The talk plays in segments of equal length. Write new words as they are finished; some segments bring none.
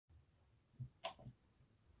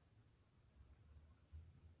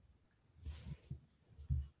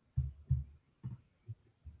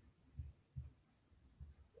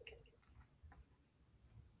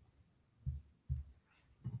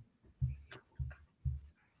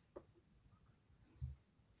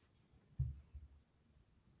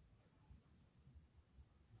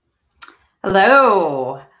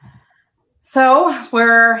Hello. So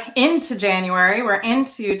we're into January. We're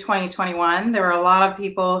into 2021. There were a lot of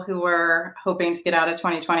people who were hoping to get out of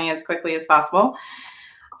 2020 as quickly as possible.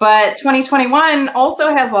 But 2021 also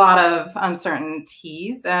has a lot of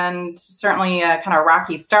uncertainties and certainly a kind of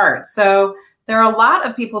rocky start. So there are a lot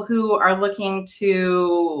of people who are looking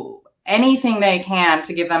to anything they can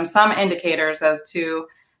to give them some indicators as to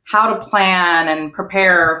how to plan and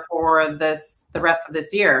prepare for the rest of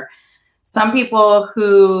this year. Some people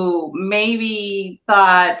who maybe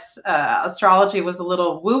thought astrology was a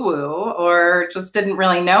little woo-woo or just didn't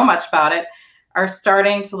really know much about it are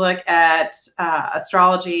starting to look at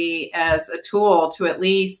astrology as a tool to at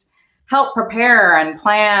least help prepare and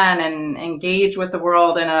plan and engage with the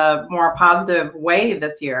world in a more positive way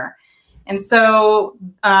this year. And so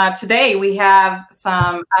today we have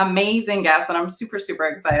some amazing guests that I'm super, super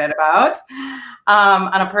excited about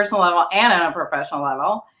on a personal level and on a professional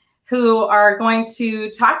level, who are going to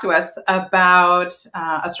talk to us about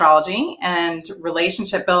astrology and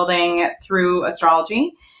relationship building through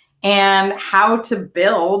astrology and how to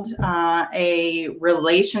build a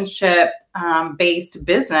relationship-based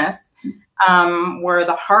business where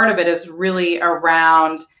the heart of it is really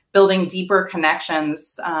around building deeper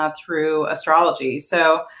connections through astrology.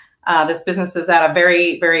 So this business is at a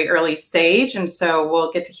very, very early stage. And so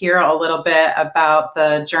we'll get to hear a little bit about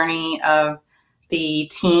the journey of the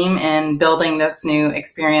team in building this new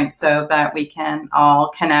experience so that we can all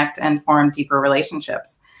connect and form deeper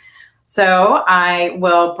relationships. So I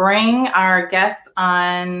will bring our guests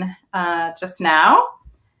on just now,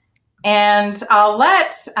 and I'll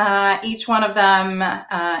let each one of them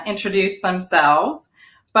introduce themselves.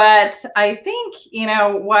 But I think,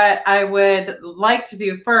 what I would like to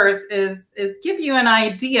do first is give you an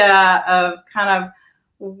idea of kind of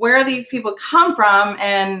where these people come from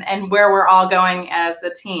and where we're all going as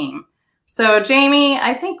a team. So Jamie,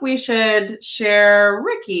 I think we should share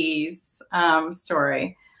Ricky's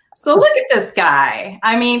story. So look at this guy.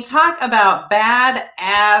 I mean, talk about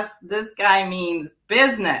badass. This guy means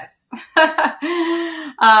business.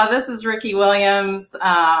 This is Ricky Williams,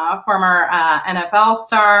 former NFL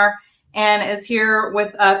star, and is here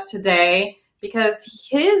with us today because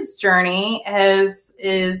his journey is,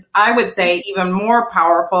 I would say, even more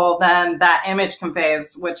powerful than that image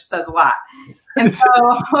conveys, which says a lot. And so,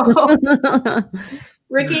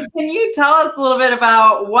 Ricky, can you tell us a little bit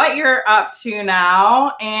about what you're up to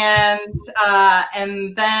now? And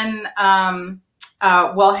then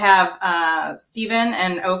we'll have Steven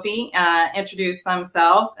and Ophi introduce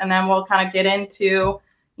themselves, and then we'll kind of get into,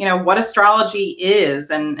 what astrology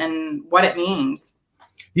is and what it means.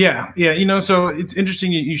 Yeah. So it's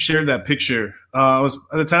interesting you shared that picture. At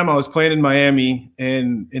the time I was playing in Miami,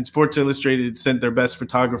 and Sports Illustrated sent their best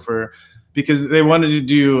photographer because they wanted to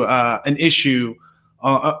do an issue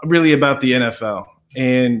really about the NFL.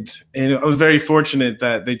 And I was very fortunate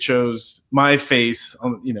that they chose my face,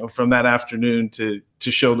 from that afternoon to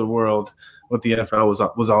show the world what the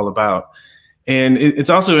NFL was all about. And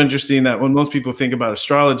it's also interesting that when most people think about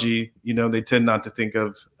astrology, they tend not to think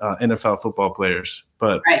of NFL football players.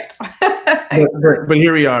 But right. but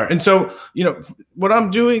here we are. And so, what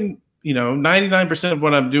I'm doing, 99% of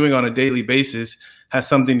what I'm doing on a daily basis has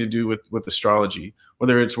something to do with astrology,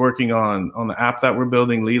 whether it's working on the app that we're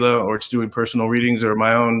building, LILA, or it's doing personal readings or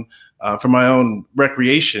for my own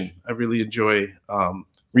recreation. I really enjoy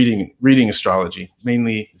reading astrology,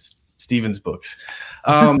 mainly Steven's books.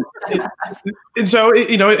 And so,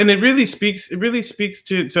 and it really speaks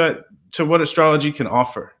to what astrology can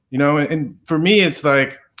offer, and for me, it's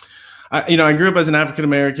like, I grew up as an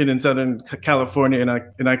African-American in Southern California,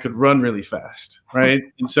 and I could run really fast. Right.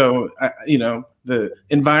 And so, the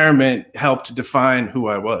environment helped define who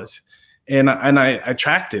I was, and I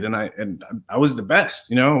tracked it, and I was the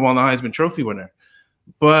best, I won the Heisman Trophy winner.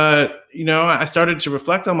 But, I started to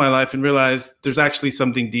reflect on my life and realized there's actually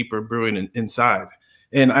something deeper brewing inside.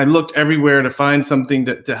 And I looked everywhere to find something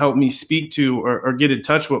to help me speak to or get in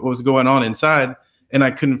touch with what was going on inside. And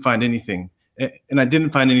I couldn't find anything. And I didn't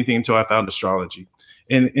find anything until I found astrology.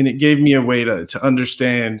 And it gave me a way to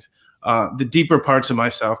understand the deeper parts of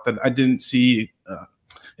myself that I didn't see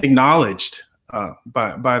acknowledged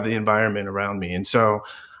by the environment around me. And so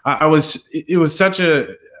I was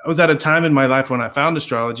at a time in my life when I found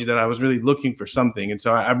astrology that I was really looking for something. And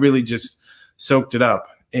so I really just soaked it up.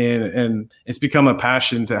 And it's become a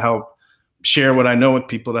passion to help share what I know with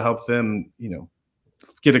people, to help them,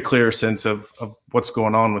 get a clearer sense of what's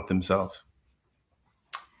going on with themselves.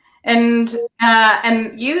 And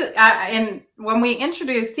when we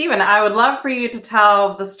introduce Steven, I would love for you to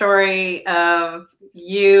tell the story of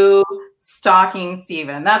you stalking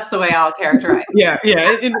Steven. That's the way I'll characterize it. Yeah,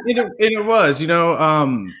 yeah, it was,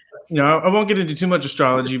 I won't get into too much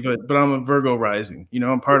astrology, but I'm a Virgo rising.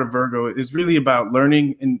 I'm part of Virgo. It's really about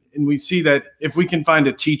learning, and we see that if we can find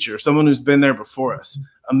a teacher, someone who's been there before us,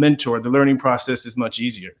 a mentor, the learning process is much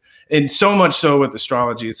easier. And so much so with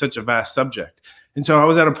astrology, it's such a vast subject. And so I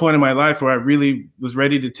was at a point in my life where I really was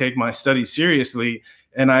ready to take my studies seriously,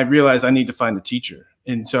 and I realized I need to find a teacher.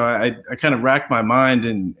 And so I kind of racked my mind,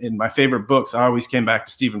 and in my favorite books, I always came back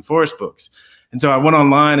to Steven Forrest books. And so I went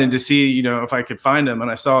online and to see, if I could find him, and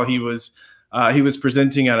I saw he was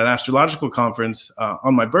presenting at an astrological conference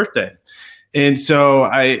on my birthday. And so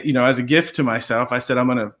as a gift to myself, I said,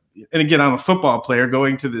 and again, I'm a football player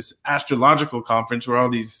going to this astrological conference where all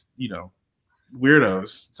these,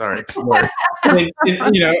 weirdos, sorry.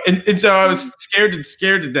 and so I was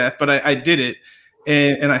scared to death, but I did it.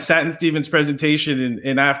 And I sat in Steven's presentation,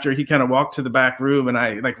 and after he kind of walked to the back room, and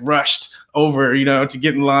I rushed over, to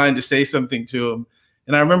get in line to say something to him.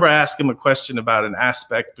 And I remember I asked him a question about an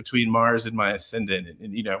aspect between Mars and my ascendant,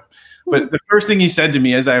 but the first thing he said to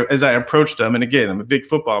me as I approached him, and again, I'm a big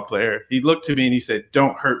football player, he looked to me and he said,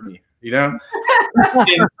 "Don't hurt me,"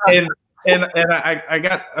 and I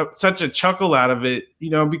got such a chuckle out of it,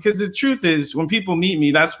 because the truth is, when people meet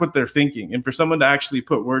me, that's what they're thinking. And for someone to actually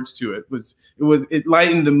put words to it it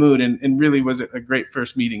lightened the mood, and really was a great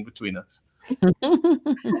first meeting between us.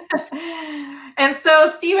 And so,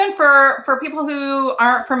 Steven, for people who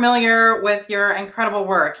aren't familiar with your incredible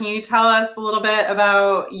work, can you tell us a little bit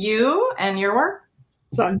about you and your work?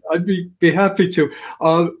 I'd be happy to.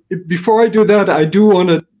 Before I do that, I do want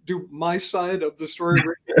to do my side of the story.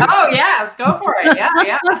 Oh yes, go for it.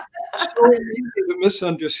 Yeah. So easy to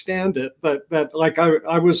misunderstand it, that like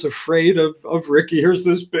I was afraid of Ricky. Here's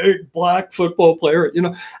this big black football player.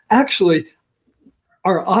 Actually,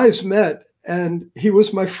 our eyes met, and he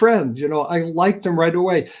was my friend. I liked him right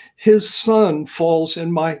away. His son falls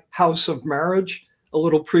in my house of marriage. A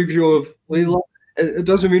little preview of LILA. It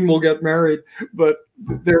doesn't mean we'll get married, but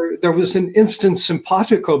there was an instant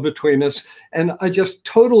simpatico between us. And I just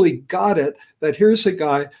totally got it that here's a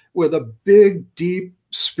guy with a big, deep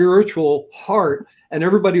spiritual heart, and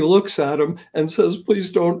everybody looks at him and says,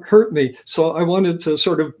 "Please don't hurt me." So I wanted to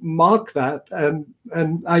sort of mock that. And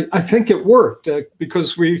I think it worked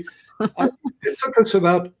because it took us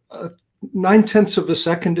about 9/10 of a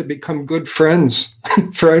second to become good friends.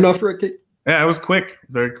 Fair enough, Ricky? Yeah, it was quick,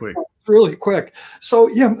 very quick. Really quick. So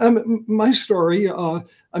yeah, my story,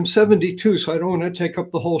 I'm 72, so I don't want to take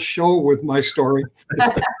up the whole show with my story.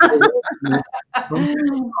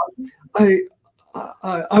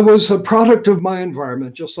 I was a product of my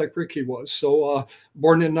environment, just like Ricky was. So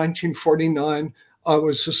born in 1949, I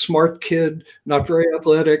was a smart kid, not very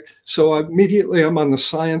athletic. So immediately I'm on the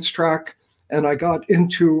science track, and I got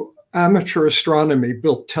into amateur astronomy,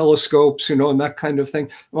 built telescopes, and that kind of thing.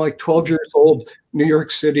 I'm like 12 years old, New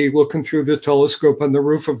York City, looking through the telescope on the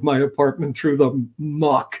roof of my apartment through the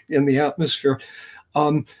muck in the atmosphere.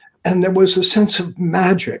 And there was a sense of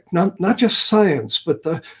magic, not just science, but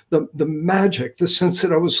the magic, the sense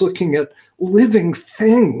that I was looking at living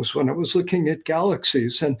things when I was looking at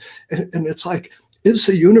galaxies. And it's like, is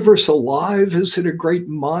the universe alive? Is it a great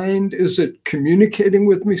mind? Is it communicating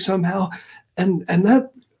with me somehow? And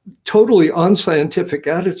that totally unscientific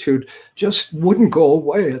attitude just wouldn't go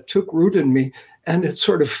away. It took root in me, and it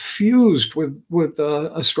sort of fused with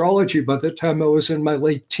astrology by the time I was in my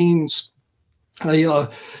late teens. I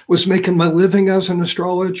was making my living as an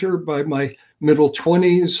astrologer. By my middle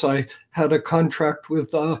 20s, I had a contract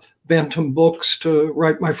with Bantam Books to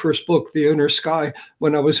write my first book, The Inner Sky,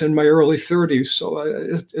 when I was in my early 30s.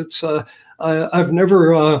 So I've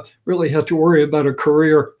never really had to worry about a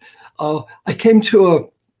career. I came to a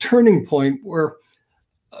turning point where,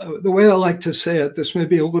 the way I like to say it, this may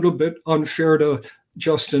be a little bit unfair to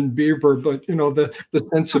Justin Bieber, but the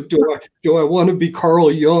sense of do I want to be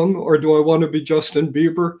Carl Jung or do I want to be Justin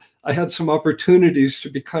Bieber? I had some opportunities to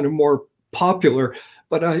be kind of more popular,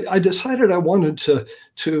 but I decided I wanted to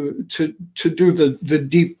do the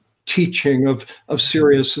deep teaching of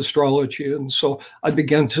serious astrology, and so I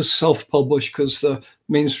began to self-publish because the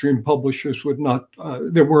mainstream publishers would not,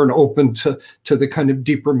 they weren't open to the kind of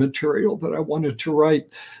deeper material that I wanted to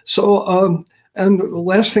write. So, and the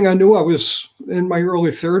last thing I knew, I was in my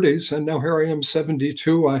early 30s, and now here I am,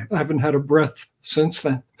 72. I haven't had a breath since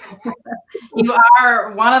then. You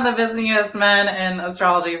are one of the busiest men in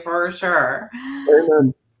astrology for sure.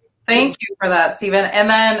 Amen. Thank you for that, Steven. And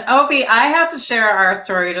then, Ophi, I have to share our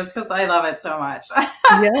story just because I love it so much.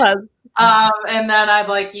 Yes. And then I'd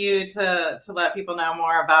like you to let people know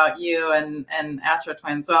more about you and Astro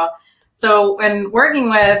Twins. Well, So when working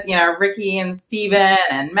with, Ricky and Steven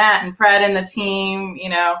and Matt and Fred and the team,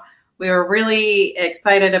 we were really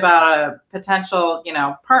excited about a potential,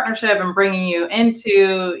 partnership and bringing you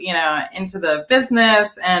into the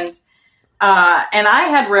business. And I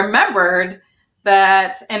had remembered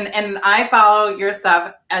that, and I follow your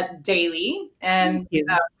stuff at daily and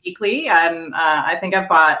weekly. And I think I've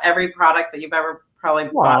bought every product that you've ever probably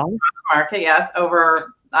bought on the market. Yes.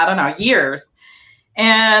 Over, I don't know, years.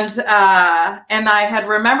 And I had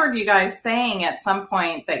remembered you guys saying at some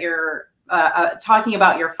point that you're talking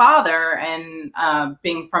about your father and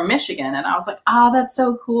being from Michigan. And I was like, oh, that's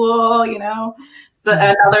so cool. So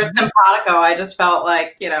another simpatico. I just felt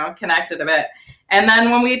like, connected a bit. And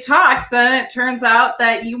then when we talked, then it turns out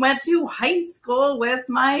that you went to high school with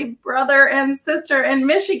my brother and sister in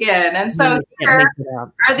Michigan. And so here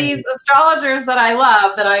are these astrologers that I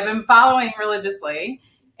love, that I've been following religiously,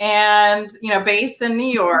 and, based in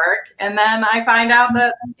New York. And then I find out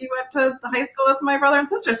that you went to high school with my brother and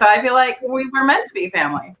sister. So I feel like we were meant to be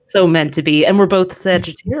family. So meant to be. And we're both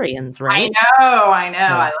Sagittarians, right? I know.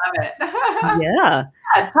 Yeah. I love it. Yeah.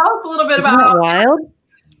 Tell us a little bit Isn't about that wild.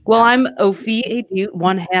 Well, I'm Ophi Adut,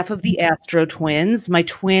 one half of the Astro Twins. My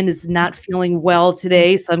twin is not feeling well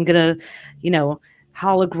today, so I'm going to,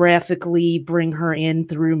 holographically bring her in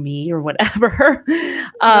through me or whatever.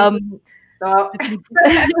 I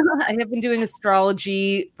have been doing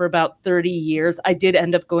astrology for about 30 years. I did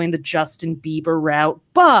end up going the Justin Bieber route,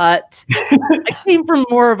 but I came from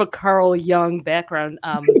more of a Carl Jung background.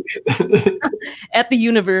 At the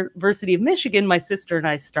University of Michigan, my sister and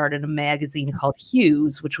I started a magazine called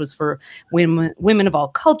Hues, which was for women of all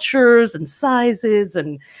cultures and sizes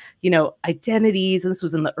and, identities. And this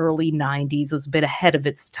was in the early 90s. It was a bit ahead of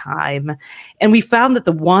its time. And we found that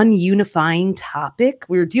the one unifying topic,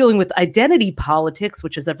 we were dealing with identity politics,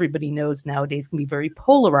 which, as everybody knows nowadays, can be very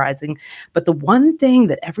polarizing. But the one thing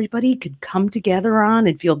that everybody could come together on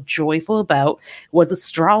and feel joyful about was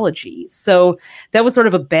astrology. So that was sort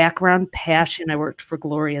of a background passion. I worked for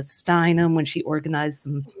Gloria Steinem when she organized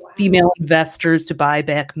some female investors to buy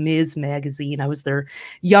back Ms. magazine. I was their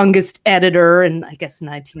youngest editor in, I guess,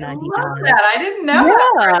 1999. I love that. I didn't know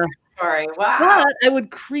that. Sorry. Wow. But I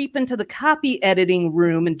would creep into the copy editing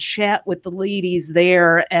room and chat with the ladies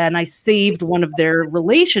there. And I saved one of their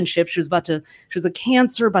relationships. She was a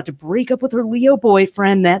Cancer, about to break up with her Leo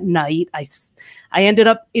boyfriend that night. I ended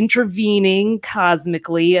up intervening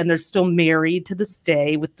cosmically, and they're still married to this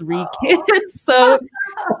day with 3 kids. So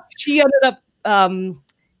she ended up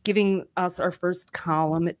giving us our first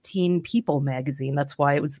column at Teen People magazine. That's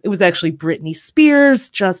why it was actually Britney Spears.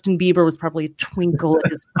 Justin Bieber was probably a twinkle in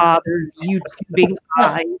his father's YouTubing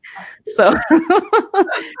eye. So,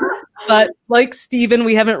 but like Steven,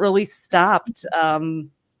 we haven't really stopped.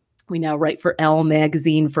 We now write for Elle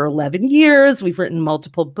magazine for 11 years. We've written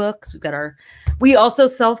multiple books. We also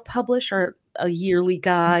self-publish a yearly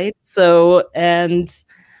guide. So, and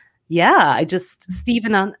yeah,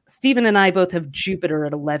 Steven and I both have Jupiter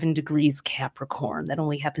at 11 degrees Capricorn. That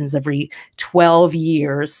only happens every 12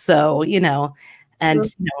 years. So,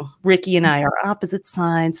 Ricky and I are opposite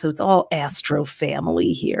signs. So it's all Astro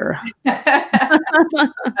family here. I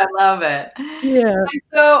love it. Yeah.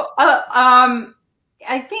 So,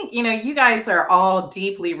 I think, you guys are all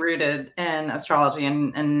deeply rooted in astrology,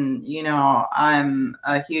 and I'm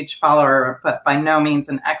a huge follower, but by no means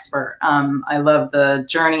an expert. I love the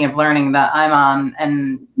journey of learning that I'm on,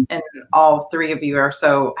 and all 3 of you are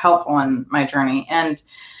so helpful in my journey. And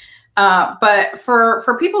but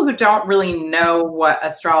for people who don't really know what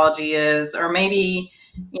astrology is, or maybe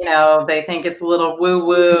they think it's a little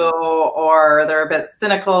woo-woo, or they're a bit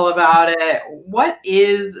cynical about it, what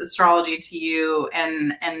is astrology to you,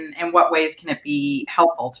 and in what ways can it be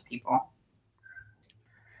helpful to people?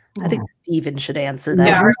 I think Steven should answer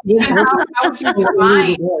that. Yeah. How would you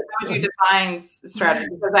define strategy?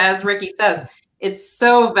 Because as Ricky says, it's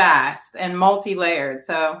so vast and multi-layered.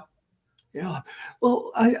 So yeah. Well,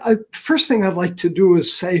 I first thing I'd like to do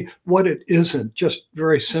is say what it isn't, just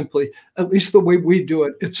very simply, at least the way we do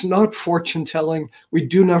it. It's not fortune telling. We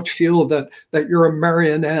do not feel that you're a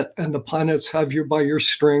marionette and the planets have you by your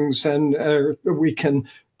strings, and we can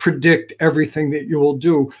predict everything that you will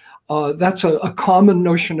do. That's a common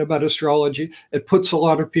notion about astrology. It puts a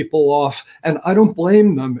lot of people off, and I don't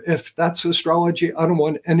blame them. If that's astrology, I don't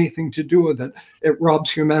want anything to do with it. It robs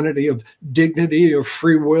humanity of dignity, of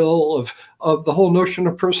free will, of the whole notion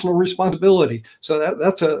of personal responsibility. So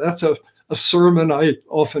that's a sermon I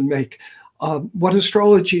often make. What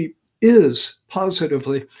astrology is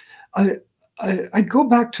positively, I'd go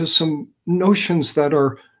back to some notions that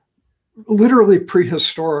are literally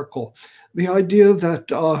prehistorical. The idea that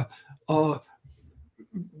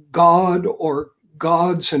God or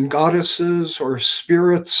gods and goddesses or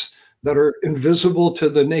spirits that are invisible to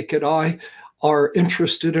the naked eye are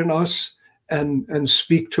interested in us and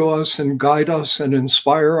speak to us and guide us and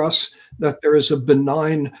inspire us, that there is a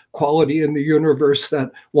benign quality in the universe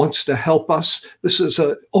that wants to help us. This is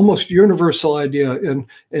a almost universal idea in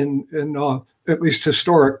at least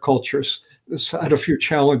historic cultures. This had a few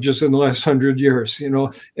challenges in the last 100 years, you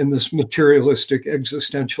know, in this materialistic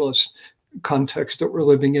existentialist context that we're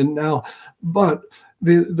living in now. But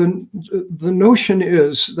the notion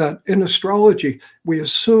is that in astrology, we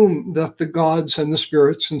assume that the gods and the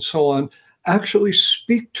spirits and so on actually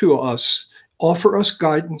speak to us, offer us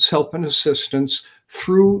guidance, help, and assistance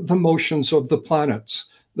through the motions of the planets.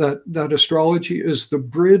 That astrology is the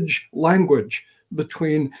bridge language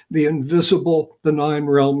between the invisible benign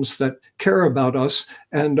realms that care about us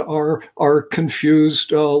and our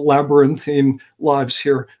confused labyrinthine lives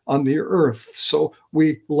here on the earth. So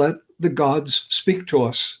we let the gods speak to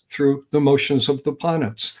us through the motions of the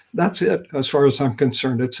planets. That's it, as far as I'm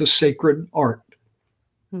concerned. It's a sacred art.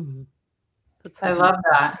 Mm-hmm. I love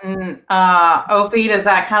that. And Ophi, does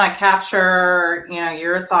that kind of capture, you know,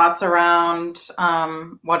 your thoughts around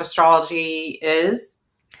what astrology is?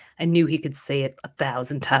 I knew he could say it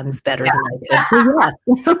 1,000 times better than I could. So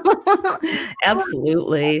yeah,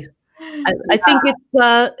 absolutely. I think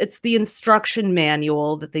it's the instruction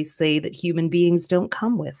manual that they say that human beings don't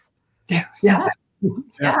come with. Yeah.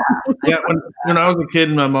 When I was a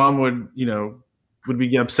kid, my mom would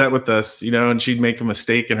be upset with us, and she'd make a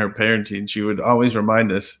mistake in her parenting. She would always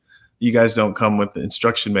remind us, "You guys don't come with the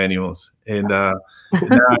instruction manuals." And now I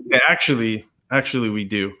say, actually, we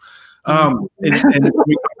do. And we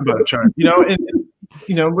talk about a chart,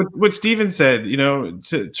 what Steven said,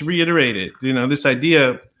 to reiterate it, this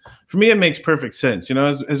idea, for me, it makes perfect sense.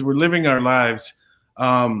 As we're living our lives,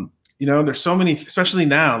 there's so many, especially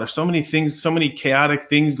now, there's so many things, so many chaotic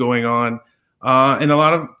things going on. And a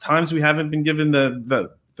lot of times we haven't been given the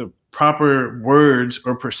proper words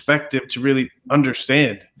or perspective to really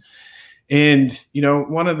understand. And,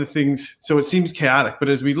 one of the things, so it seems chaotic, but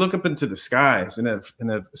as we look up into the skies and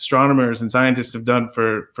astronomers and scientists have done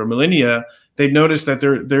for millennia, they've noticed that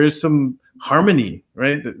there is some harmony,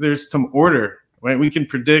 right? There's some order, right? We can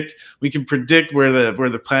predict where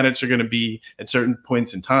the planets are going to be at certain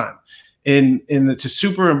points in time. And to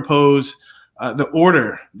superimpose the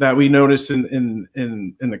order that we notice in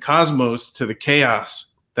the cosmos to the chaos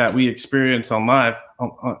that we experience in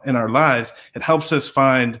our lives, it helps us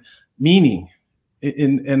find meaning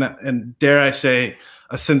and dare I say,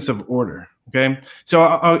 a sense of order. Okay, so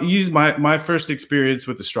I'll use my first experience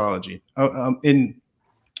with astrology.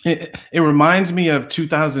 It reminds me of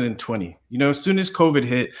 2020. As soon as COVID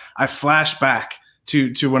hit, I flashed back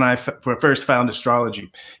to when I first found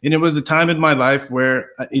astrology, and it was a time in my life where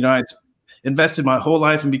I invested my whole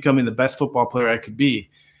life in becoming the best football player I could be.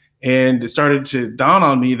 And it started to dawn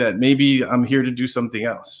on me that maybe I'm here to do something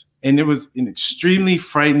else. And it was an extremely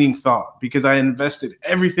frightening thought because I invested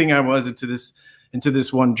everything I was into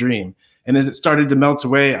this one dream. And as it started to melt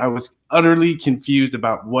away, I was utterly confused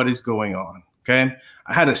about what is going on. Okay.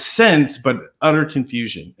 I had a sense, but utter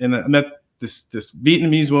confusion. And I met this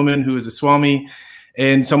Vietnamese woman who was a Swami,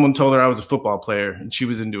 and someone told her I was a football player and she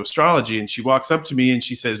was into astrology. And she walks up to me and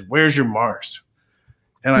she says, "Where's your Mars?"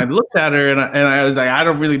 And I looked at her and I was like, "I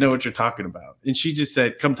don't really know what you're talking about." And she just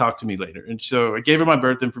said, "Come talk to me later." And so I gave her my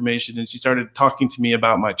birth information and she started talking to me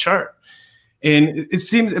about my chart. And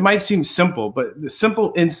it might seem simple, but the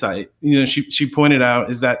simple insight, she pointed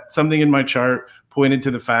out, is that something in my chart pointed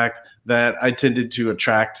to the fact that I tended to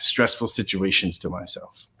attract stressful situations to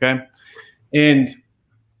myself. Okay. And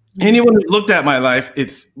anyone who looked at my life,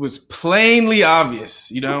 it was plainly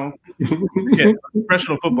obvious, again, I'm a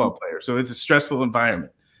professional football player, so it's a stressful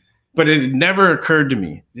environment. But it never occurred to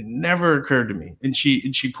me. And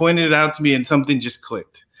she pointed it out to me and something just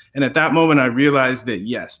clicked. And at that moment, I realized that,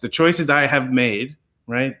 yes, the choices I have made,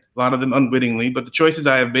 right, a lot of them unwittingly, but the choices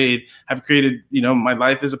I have made have created, my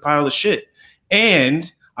life is a pile of shit.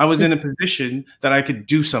 And I was in a position that I could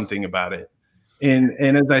do something about it.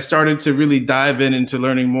 And as I started to really dive into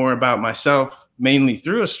learning more about myself, mainly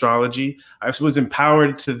through astrology, I was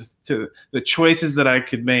empowered to the choices that I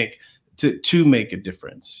could make to make a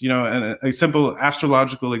difference. And a simple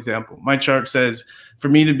astrological example, my chart says for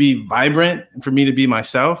me to be vibrant and for me to be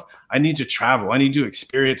myself, I need to travel. I need to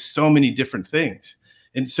experience so many different things.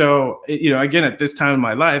 And so, again, at this time in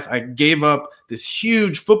my life, I gave up this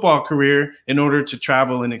huge football career in order to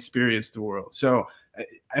travel and experience the world. So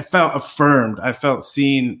I felt affirmed, I felt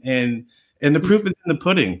seen, and the proof is in the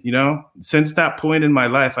pudding. Since that point in my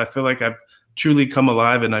life, I feel like I've truly come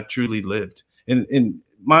alive and I've truly lived. And in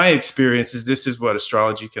my experience is this is what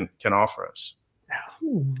astrology can offer us.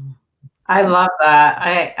 I love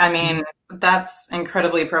that. I mean, that's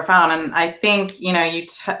incredibly profound. And I think, you know,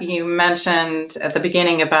 you mentioned at the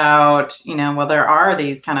beginning about, you know, well, there are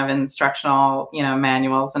these kind of instructional, you know,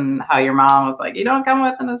 manuals, and how your mom was like, you don't come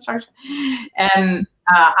with an instruction. And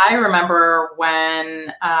I remember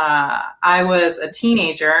when I was a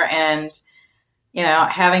teenager and, you know,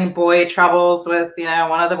 having boy troubles with, you know,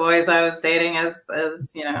 one of the boys I was dating,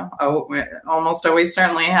 as you know, almost always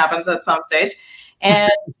certainly happens at some stage.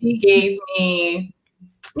 And she gave me,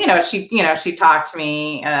 she talked to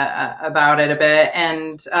me about it a bit,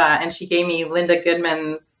 and she gave me Linda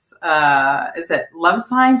Goodman's, is it Love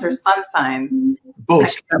Signs or Sun Signs?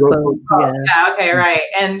 Both. Yeah. Okay. Right.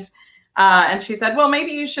 And she said, well,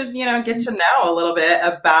 maybe you should, you know, get to know a little bit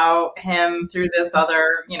about him through this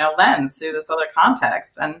other, you know, lens, through this other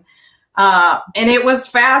context. And it was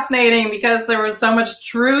fascinating because there was so much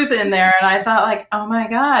truth in there. And I thought, like, oh my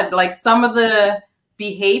God, like some of the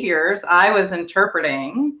behaviors I was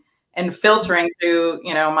interpreting and filtering through,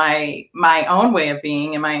 you know, my own way of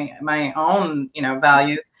being and my own, you know,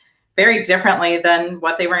 values very differently than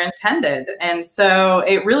what they were intended. And so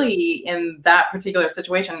it really, in that particular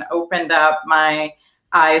situation, opened up my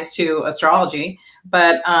eyes to astrology,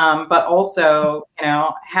 but also, you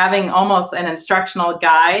know, having almost an instructional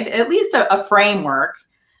guide, at least a framework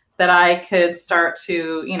that I could start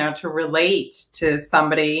to, you know, to relate to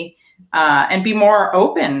somebody and be more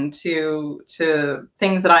open to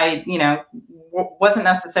things that I, you know, wasn't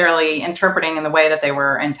necessarily interpreting in the way that they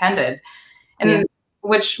were intended. And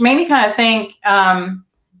which made me kind of think,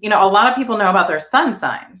 you know, a lot of people know about their sun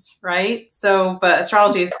signs, right? So, but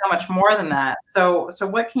astrology is so much more than that. So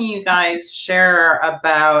what can you guys share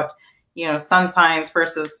about, you know, sun signs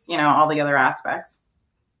versus, you know, all the other aspects?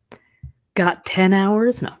 Got 10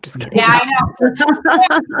 hours? No, just kidding. Yeah, I know.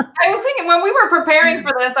 I was thinking when we were preparing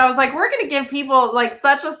for this, I was like, we're going to give people like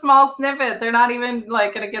such a small snippet. They're not even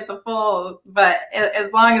like going to get the full, but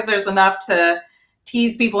as long as there's enough to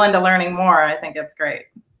tease people into learning more, I think it's great.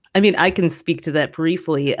 I mean, I can speak to that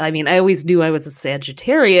briefly. I mean, I always knew I was a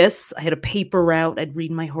Sagittarius. I had a paper route. I'd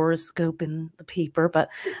read my horoscope in the paper. But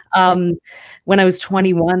when I was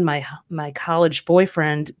 21, my college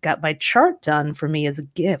boyfriend got my chart done for me as a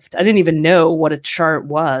gift. I didn't even know what a chart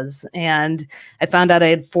was. And I found out I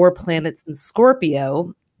had 4 planets in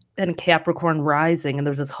Scorpio and Capricorn rising. And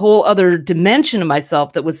there was this whole other dimension of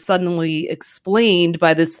myself that was suddenly explained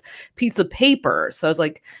by this piece of paper. So I was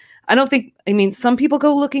like, I mean, some people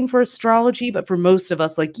go looking for astrology, but for most of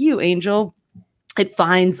us, like you, Angel, it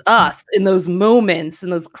finds us in those moments, in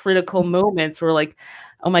those critical moments where like,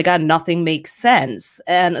 oh my God, nothing makes sense.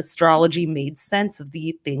 And astrology made sense of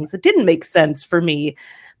the things that didn't make sense for me,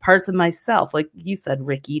 parts of myself, like you said,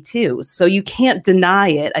 Ricky, too. So you can't deny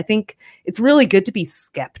it. I think it's really good to be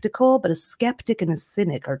skeptical, but a skeptic and a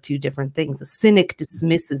cynic are 2 different things. A cynic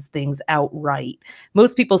dismisses things outright.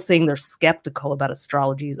 Most people saying they're skeptical about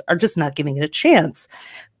astrology are just not giving it a chance.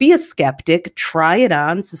 Be a skeptic, try it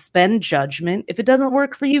on, suspend judgment. If it doesn't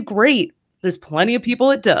work for you, great. There's plenty of people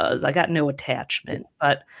it does. I got no attachment,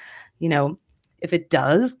 but you know, if it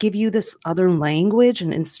does give you this other language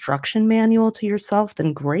and instruction manual to yourself,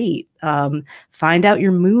 then great. Find out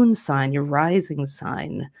your moon sign, your rising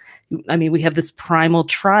sign. I mean, we have this primal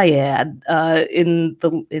triad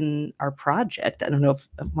in our project. I don't know if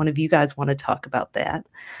one of you guys want to talk about that,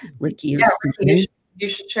 Ricky or Steven. You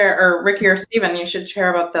should share, or Ricky or Steven, you should share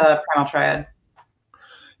about the primal triad.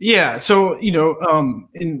 Yeah. So, you know,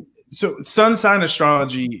 so sun sign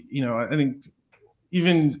astrology, you know, I think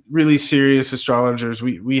even really serious astrologers,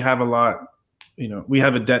 we have a lot, you know, we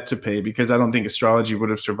have a debt to pay, because I don't think astrology would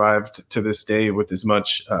have survived to this day with as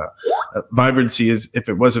much vibrancy as if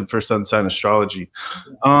it wasn't for sun sign astrology.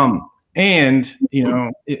 And, you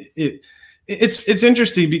know, it's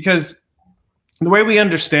interesting because the way we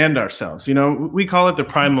understand ourselves, you know, we call it the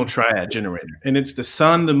primal triad generator, and it's the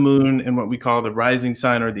sun, the moon, and what we call the rising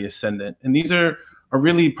sign or the ascendant. And these are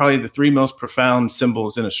really probably the 3 most profound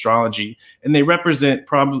symbols in astrology. And they represent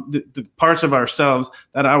probably the parts of ourselves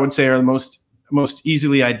that I would say are the most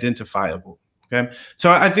easily identifiable. Okay. So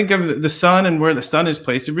I think of the sun and where the sun is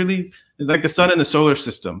placed. It really, like the sun in the solar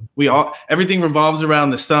system, everything revolves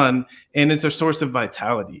around the sun, and it's a source of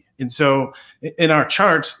vitality. And so in our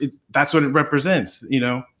charts, that's what it represents, you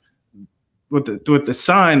know, with the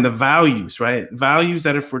sign, the values, right? Values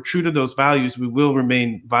that if we're true to those values, we will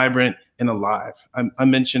remain vibrant and alive. I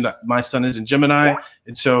mentioned my sun is in Gemini.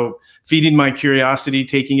 And so feeding my curiosity,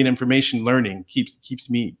 taking in information, learning keeps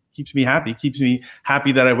me happy, keeps me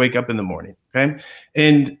happy that I wake up in the morning. Okay.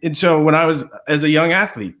 And so when I was as a young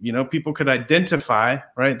athlete, you know, people could identify,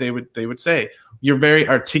 right? They would say, you're very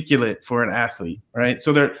articulate for an athlete, right?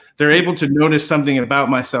 So they're able to notice something about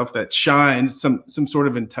myself that shines some sort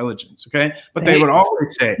of intelligence. Okay. But they would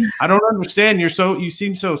always say, I don't understand. You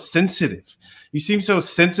seem so sensitive. You seem so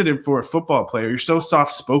sensitive for a football player. You're so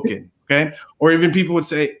soft spoken. Okay. Or even people would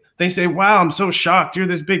say, they say, wow, I'm so shocked. You're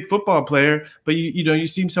this big football player, but you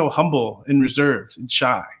seem so humble and reserved and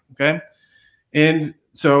shy. Okay. And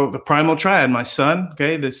so the primal triad, my sun,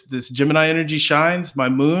 okay, this Gemini energy shines, my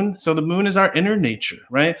moon. So the moon is our inner nature,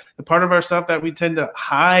 right? The part of ourself that we tend to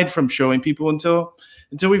hide from showing people until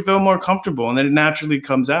we feel more comfortable, and then it naturally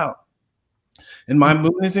comes out. And my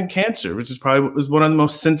moon is in Cancer, which is one of the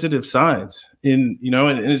most sensitive signs and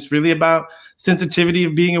it's really about sensitivity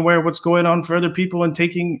of being aware of what's going on for other people and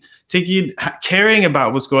caring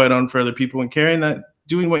about what's going on for other people and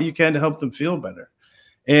doing what you can to help them feel better.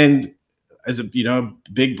 And as a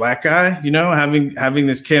big black guy, having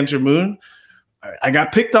this Cancer moon, I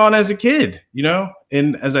got picked on as a kid,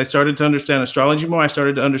 and as I started to understand astrology more, I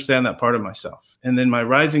started to understand that part of myself. And then my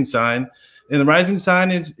rising sign, and the rising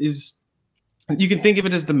sign is you can think of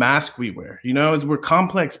it as the mask we wear, as we're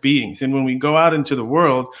complex beings. And when we go out into the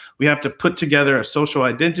world, we have to put together a social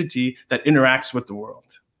identity that interacts with the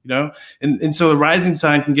world, and so the rising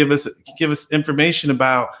sign can give us information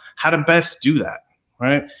about how to best do that.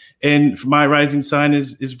 Right. And my rising sign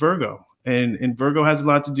is Virgo, and Virgo has a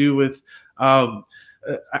lot to do with,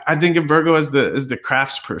 I think of Virgo as the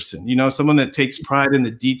crafts person, someone that takes pride in the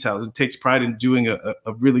details and takes pride in doing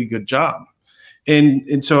a really good job.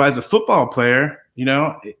 And so as a football player,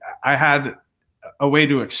 I had a way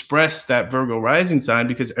to express that Virgo rising sign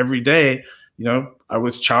because every day, I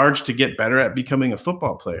was charged to get better at becoming a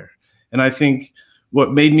football player. And I think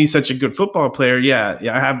what made me such a good football player,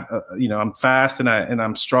 I have, I'm fast and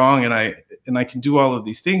I'm strong and I can do all of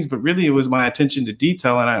these things, but really it was my attention to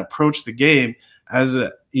detail, and I approached the game as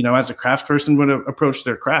a crafts person would approach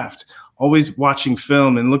their craft, always watching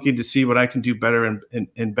film and looking to see what I can do better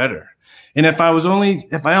and better. And if I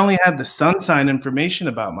only had the sun sign information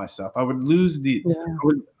about myself, I would lose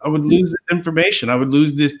I would lose this information. I would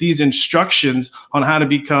lose these instructions on how to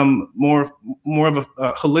become more of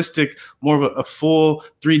a holistic, more of a full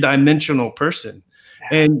 3-dimensional person.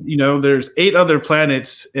 And there's 8 other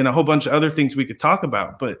planets and a whole bunch of other things we could talk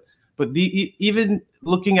about, but even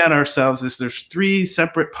looking at ourselves as there's 3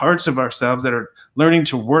 separate parts of ourselves that are learning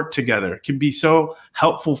to work together can be so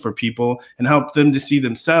helpful for people and help them to see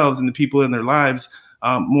themselves and the people in their lives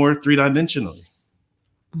more 3-dimensionally.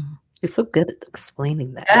 You're so good at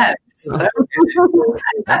explaining that. Yes, so good.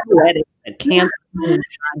 I read it. I can't.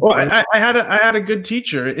 Well, I had a good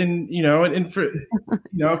teacher, and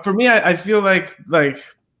for me, I feel like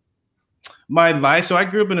my life. So I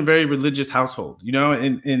grew up in a very religious household,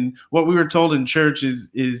 and what we were told in church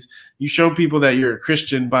is you show people that you're a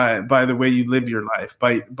Christian by the way you live your life,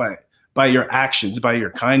 by your actions, by your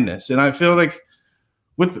kindness. And I feel like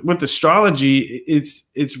with astrology,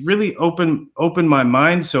 it's really opened my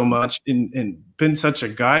mind so much and been such a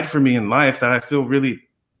guide for me in life that I feel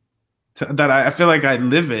I feel like I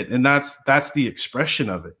live it, and that's the expression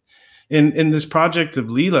of it. In this project of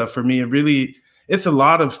LILA, for me, it's a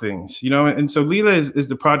lot of things, and so LILA is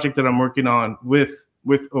the project that I'm working on with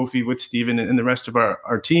Ophi, with Steven, and the rest of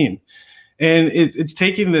our team. And it's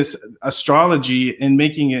taking this astrology and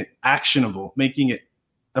making it actionable, making it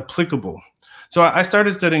applicable. So I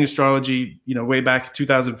started studying astrology, way back in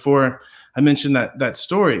 2004. I mentioned that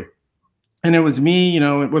story. And it was me,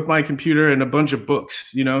 with my computer and a bunch of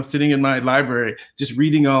books, sitting in my library, just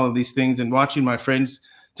reading all of these things and watching my friends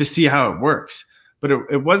to see how it works. But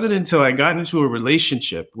it wasn't until I got into a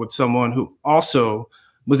relationship with someone who also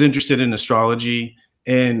was interested in astrology,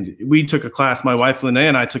 and we took a class. My wife, Linnea,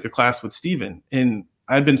 and I took a class with Steven. And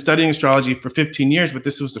I'd been studying astrology for 15 years, but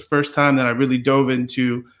this was the first time that I really dove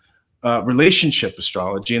into relationship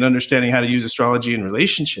astrology and understanding how to use astrology in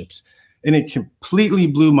relationships. And it completely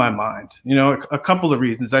blew my mind. A couple of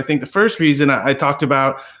reasons. I think the first reason I talked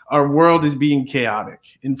about, our world is being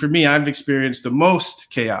chaotic. And for me, I've experienced the most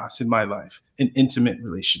chaos in my life in intimate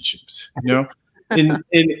relationships, and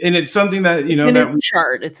it's something that,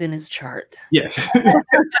 It's in his chart. Yeah.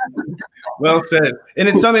 Well said. And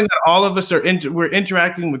it's something that all of us we're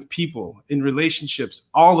interacting with people in relationships,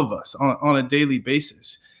 all of us on a daily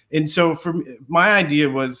basis. And so for me, my idea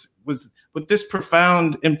was with this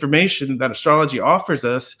profound information that astrology offers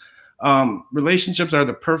us, relationships are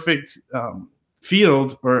the perfect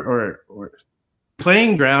field or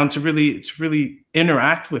playing ground to really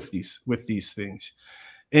interact with these things.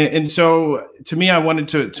 And so to me, I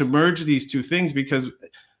wanted to merge these two things, because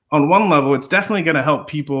on one level, it's definitely going to help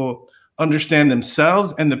people understand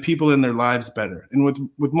themselves and the people in their lives better. And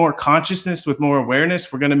with more consciousness, with more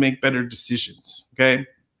awareness, we're going to make better decisions. Okay.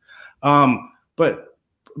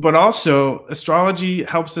 But also astrology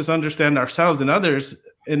helps us understand ourselves and others,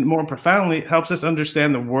 and more profoundly, it helps us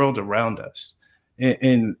understand the world around us.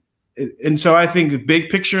 And so I think the big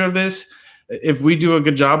picture of this, if we do a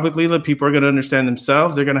good job with LILA, people are going to understand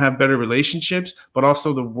themselves. They're going to have better relationships, but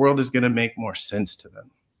also the world is going to make more sense to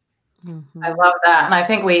them. I love that. And I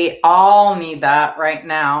think we all need that right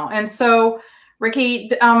now. And so, Ricky,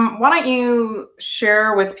 why don't you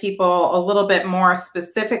share with people a little bit more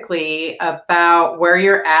specifically about where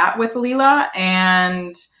you're at with LILA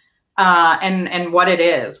and what it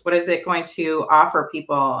is? What is it going to offer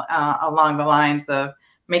people along the lines of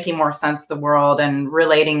making more sense of the world and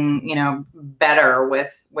relating, better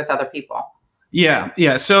with other people?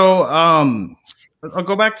 Yeah. So I'll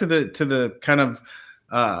go back to the kind of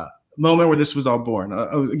moment where this was all born.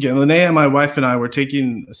 Again, Linnea, my wife, and I were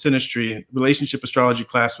taking a synastry relationship astrology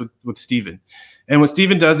class with Steven. And what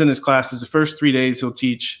Steven does in his class is the first 3 days he'll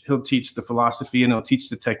teach the philosophy and he'll teach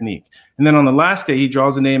the technique. And then on the last day, he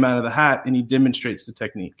draws a name out of the hat and he demonstrates the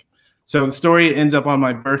technique. So the story ends up on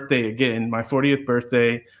my birthday again, my 40th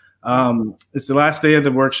birthday. It's the last day of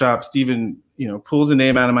the workshop. Steven, pulls a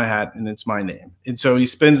name out of my hat and it's my name. And so he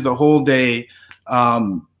spends the whole day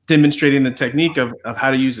demonstrating the technique of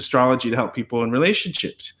how to use astrology to help people in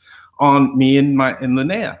relationships on me and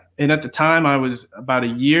Linnea. And at the time I was about a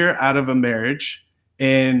year out of a marriage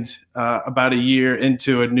and about a year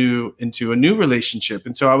into a new relationship.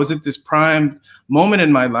 And so I was at this prime moment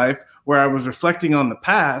in my life where I was reflecting on the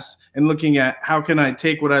past and looking at how can I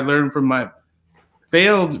take what I learned from my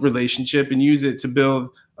failed relationship and use it to build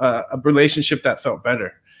a relationship that felt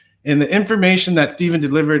better. And the information that Steven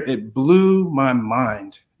delivered, it blew my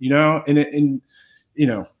mind, and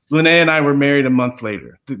Linnea and I were married a month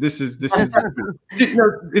later. This is it's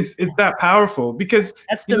that powerful, because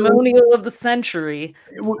testimonial of the century.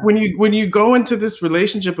 When you go into this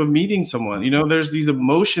relationship of meeting someone, there's these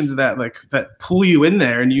emotions that pull you in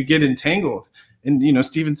there and you get entangled. And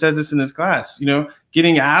Steven says this in his class,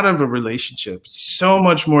 getting out of a relationship so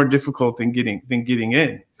much more difficult than getting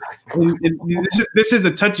in. This is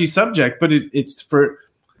a touchy subject, but it's for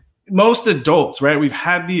most adults, right? We've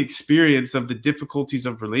had the experience of the difficulties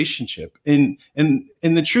of relationship, and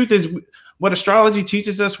the truth is, what astrology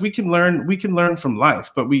teaches us, we can learn from life,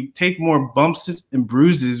 but we take more bumps and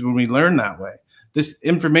bruises when we learn that way. This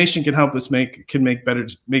information can help us make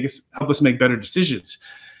better decisions.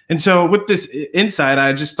 And so with this insight,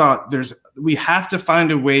 I just thought we have to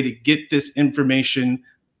find a way to get this information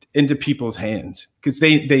into people's hands, because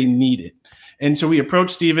they need it. And so we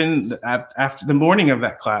approached Steven after the morning of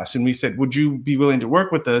that class, and we said, would you be willing to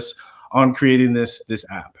work with us on creating this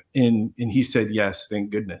app? And he said, yes, thank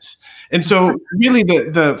goodness. And so really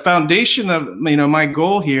the foundation of, my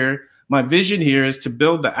goal here, my vision here, is to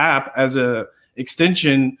build the app as a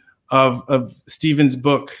extension of Steven's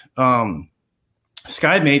book,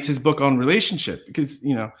 Skymates, his book on relationship, because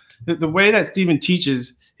the way that Steven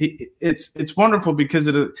teaches, it's wonderful, because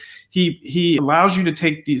he allows you to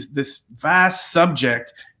take this vast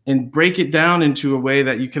subject and break it down into a way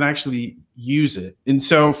that you can actually use it. And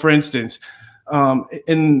so, for instance,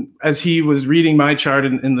 as he was reading my chart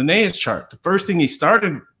and Linnea's chart, the first thing he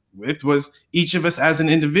started with was each of us as an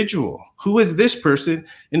individual. Who is this person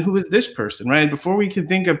and who is this person, right? Before we can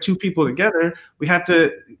think of two people together, we have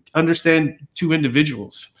to understand two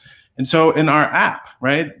individuals. And so in our app,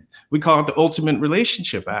 right, we call it the Ultimate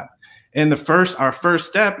Relationship app. And our first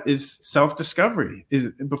step is self-discovery.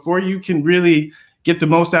 Is before you can really get the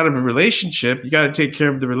most out of a relationship, you got to take care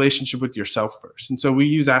of the relationship with yourself first. And so we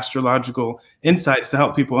use astrological insights to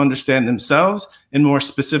help people understand themselves, and more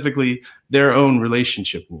specifically, their own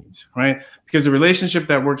relationship needs, right? Because the relationship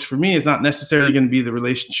that works for me is not necessarily going to be the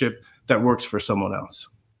relationship that works for someone else.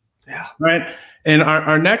 Yeah. Right. And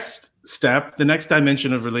our next step, the next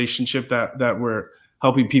dimension of relationship that we're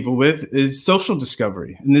helping people with, is social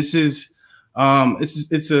discovery. And this is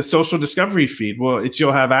it's a social discovery feed. Well,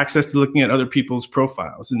 you'll have access to looking at other people's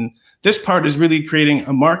profiles. And this part is really creating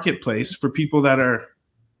a marketplace for people that are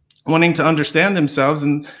wanting to understand themselves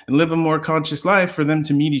and live a more conscious life, for them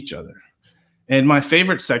to meet each other. And my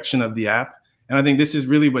favorite section of the app, and I think this is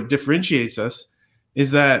really what differentiates us,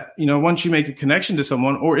 is that, once you make a connection to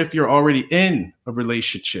someone, or if you're already in a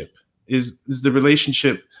relationship, is the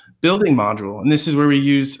relationship building module. And this is where we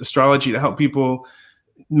use astrology to help people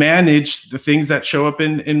manage the things that show up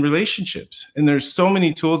in relationships. And there's so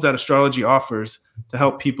many tools that astrology offers to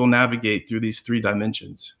help people navigate through these 3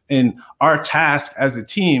 dimensions. And our task as a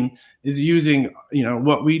team is using,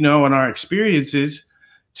 what we know and our experiences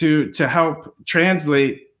to help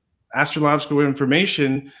translate astrological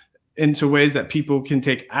information into ways that people can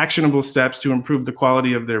take actionable steps to improve the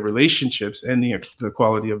quality of their relationships and the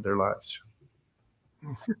quality of their lives.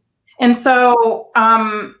 And so,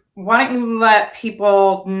 why don't you let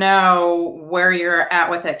people know where you're at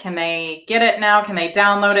with it? Can they get it now? Can they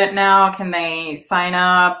download it now? Can they sign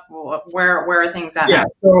up? Where are things at? Yeah,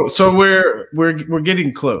 now? So we're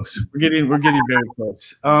getting close. We're getting very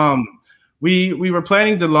close. We were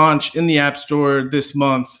planning to launch in the App Store this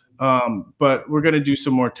month, but we're going to do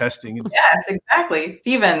some more testing. Yes, exactly,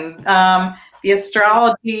 Steven. The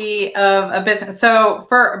astrology of a business. So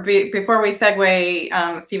before we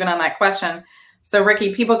segue, Steven, on that question. So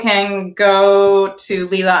Ricky, people can go to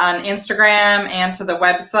LILA on Instagram and to the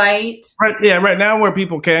website. Right. Yeah. Right now, where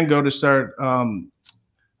people can go to start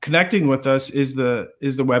connecting with us is the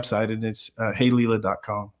website, and it's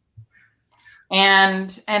heylila.com.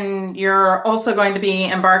 And you're also going to be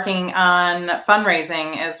embarking on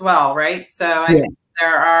fundraising as well, right? So I think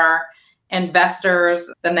there are investors,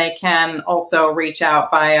 then they can also reach out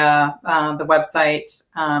via the website.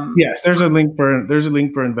 Yes, there's a link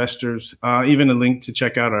for investors, even a link to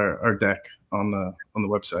check out our deck on the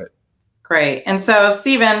website. Great. And so,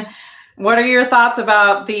 Steven, what are your thoughts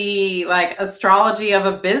about the astrology of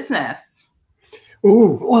a business?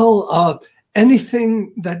 Oh, well,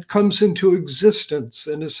 anything that comes into existence,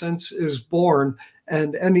 in a sense, is born,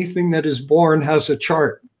 and anything that is born has a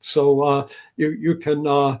chart. So you can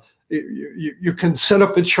set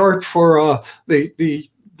up a chart for the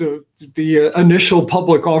initial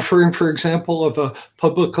public offering, for example, of a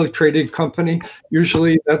publicly traded company.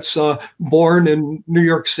 Usually that's born in New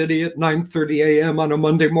York City at 9:30 a.m. on a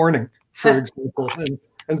Monday morning, for example.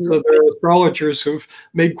 And so there are astrologers who've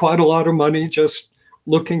made quite a lot of money just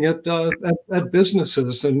looking at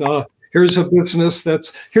businesses. And here's a business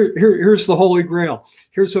that's here's the Holy Grail.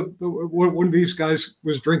 Here's one of these guys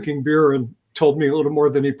was drinking beer and told me a little more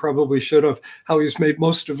than he probably should have, how he's made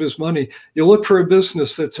most of his money. You look for a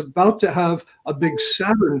business that's about to have a big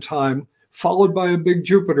Saturn time followed by a big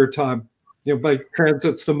Jupiter time, by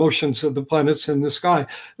transits, the motions of the planets in the sky.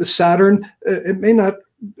 The Saturn, it may not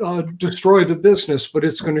destroy the business, but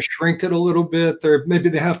it's going to shrink it a little bit. Maybe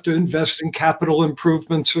they have to invest in capital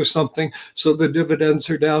improvements or something, so the dividends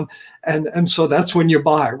are down. And so that's when you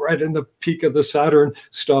buy, right in the peak of the Saturn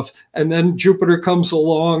stuff. And then Jupiter comes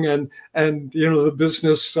along, and the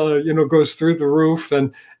business goes through the roof,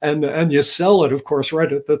 and you sell it, of course,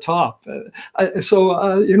 right at the top.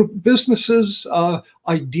 So businesses,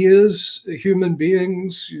 ideas, human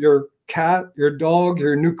beings, your cat, your dog,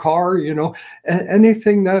 your new car,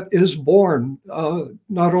 anything that is born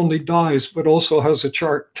not only dies, but also has a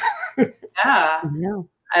chart. Yeah.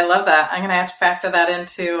 I love that. I'm going to have to factor that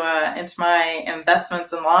into my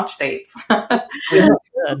investments and launch dates. Yeah,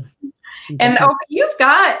 good. And you've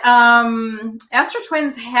got Astro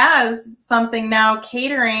Twins has something now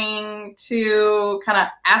catering to kind of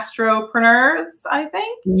astropreneurs, I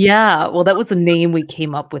think. Yeah, well, that was a name we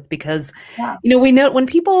came up with because, we know when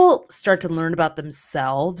people start to learn about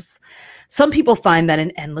themselves, some people find that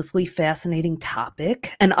an endlessly fascinating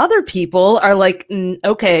topic, and other people are like,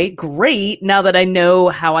 okay, great. Now that I know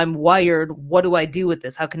how I'm wired, what do I do with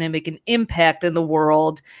this? How can I make an impact in the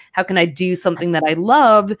world? How can I do something that I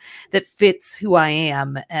love that fits who I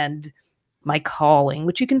am and my calling,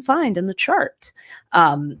 which you can find in the chart.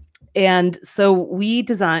 And so we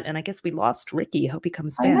designed, and I guess we lost Ricky. I hope he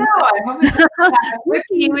comes back. I know. I hope he comes back.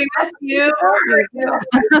 Ricky, we miss you.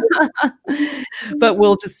 But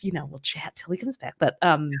we'll just, we'll chat till he comes back. But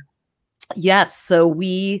yes, so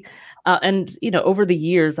we, over the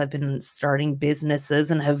years, I've been starting businesses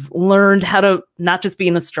and have learned how to not just be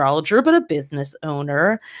an astrologer, but a business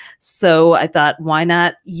owner. So I thought, why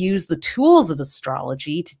not use the tools of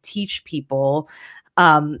astrology to teach people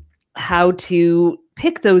how to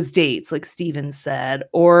pick those dates, like Steven said,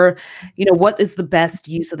 or, what is the best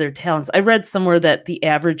use of their talents? I read somewhere that the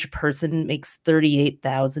average person makes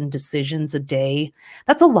 38,000 decisions a day.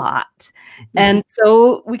 That's a lot. Mm-hmm. And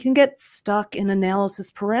so we can get stuck in analysis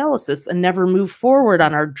paralysis and never move forward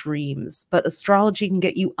on our dreams. But astrology can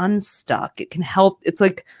get you unstuck. It can help. It's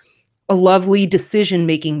like a lovely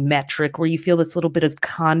decision-making metric where you feel this little bit of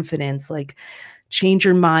confidence, like change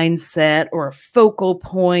your mindset or a focal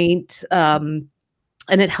point.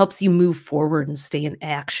 And it helps you move forward and stay in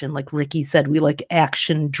action. Like Ricky said, we like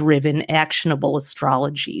action-driven, actionable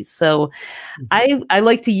astrology. So I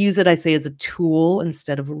like to use it, I say, as a tool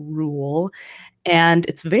instead of a rule. And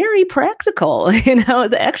it's very practical. You know,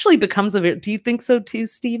 it actually becomes do you think so too,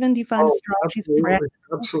 Steven? Do you find astrology practical?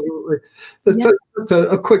 Absolutely. That's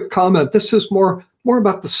a quick comment. This is more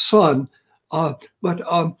about the sun.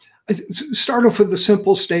 Start off with the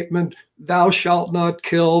simple statement, thou shalt not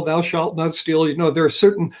kill, thou shalt not steal. You know, there are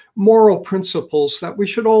certain moral principles that we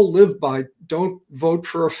should all live by. Don't vote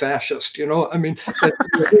for a fascist, you know. I mean,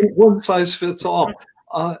 one size fits all.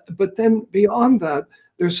 But then beyond that,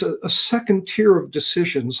 there's a second tier of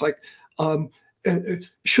decisions, like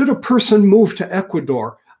should a person move to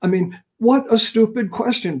Ecuador? I mean, what a stupid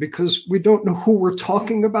question, because we don't know who we're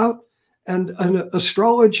talking about. And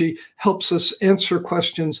astrology helps us answer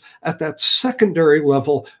questions at that secondary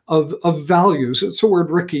level of values. It's a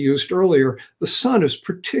word Ricky used earlier. The sun is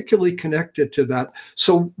particularly connected to that.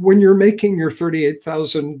 So when you're making your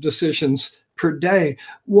 38,000 decisions per day,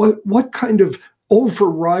 what kind of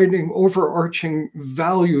overarching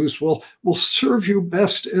values will serve you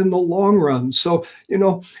best in the long run? So, you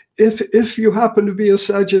know, if you happen to be a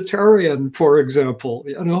Sagittarian, for example,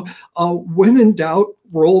 you know, when in doubt,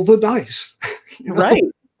 roll the dice. You know?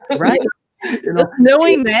 Right. You know, just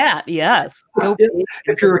knowing that, yes.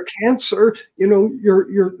 If you're a Cancer, you know,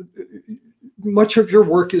 you're much of your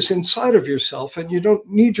work is inside of yourself, and you don't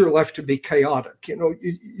need your life to be chaotic. You know,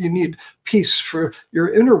 you need peace for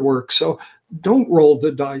your inner work. So don't roll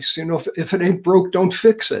the dice. You know, if it ain't broke, don't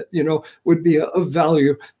fix it, you know, would be a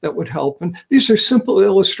value that would help. And these are simple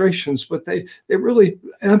illustrations, but they really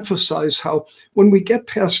emphasize how when we get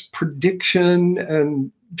past prediction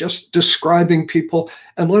and just describing people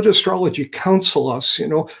and let astrology counsel us, you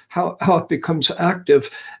know, how it becomes active.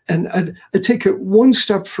 And I take it one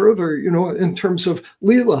step further, you know, in terms of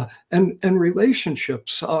LILA and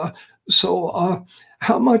relationships.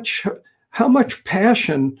 How much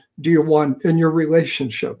passion do you want in your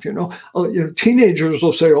relationship? You know, teenagers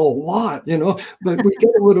will say, oh, a lot, you know, but we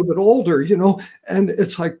get a little bit older, you know, and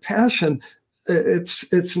it's like passion.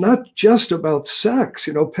 It's not just about sex,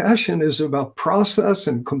 you know. Passion is about process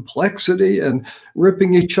and complexity and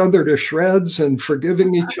ripping each other to shreds and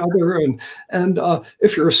forgiving each other. And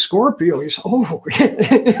if you're a Scorpio, you say, oh,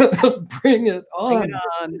 bring it on.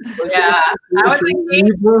 Yeah, I was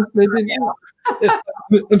engaged.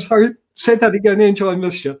 I'm sorry. Say that again, Angel. I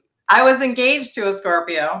missed you. I was engaged to a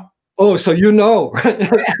Scorpio. Oh, so you know.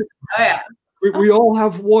 Oh yeah. We all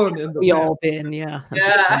have one in the we all been, yeah.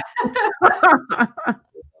 Yeah. That's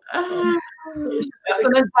an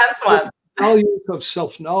intense one. Values of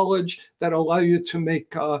self-knowledge that allow you to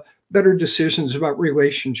make better decisions about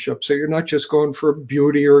relationships. So you're not just going for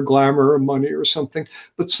beauty or glamour or money or something,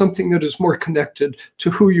 but something that is more connected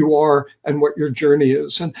to who you are and what your journey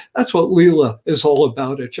is. And that's what LILA is all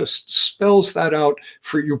about. It just spells that out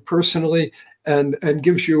for you personally and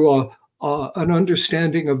gives you an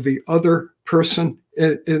understanding of the other person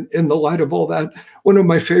in the light of all that. One of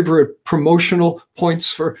my favorite promotional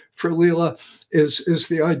points for LILA is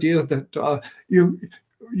the idea that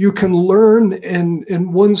you can learn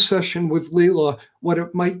in one session with LILA what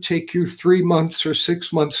it might take you 3 months or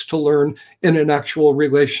 6 months to learn in an actual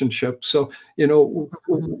relationship. So, you know,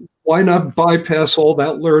 why not bypass all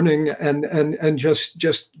that learning and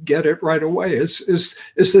just get it right away? Is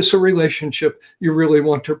this a relationship you really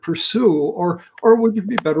want to pursue, or would you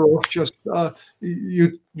be better off just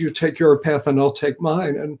you take your path and I'll take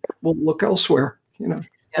mine, and we'll look elsewhere? You know.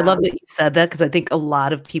 I love that you said that, because I think a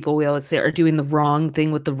lot of people, we always say, are doing the wrong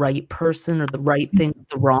thing with the right person or the right thing with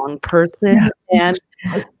the wrong person. And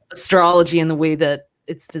astrology and the way that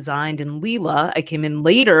it's designed in LILA, I came in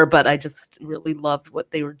later, but I just really loved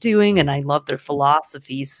what they were doing and I love their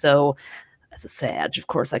philosophy. So as a Sag, of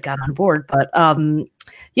course, I got on board. But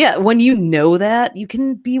yeah, when you know that, you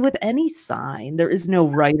can be with any sign. There is no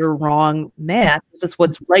right or wrong match. It's just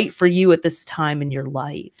what's right for you at this time in your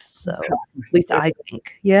life. So at least I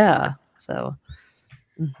think, yeah. So,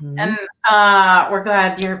 and we're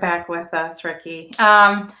glad you're back with us, Ricky.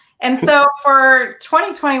 And so for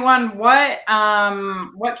 2021, what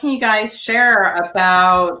can you guys share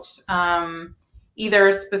about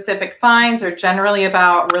either specific signs or generally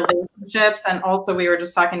about relationships? And also we were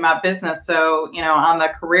just talking about business. So, you know, on the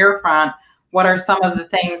career front, what are some of the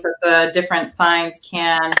things that the different signs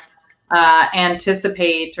can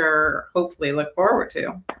anticipate or hopefully look forward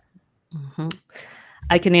to?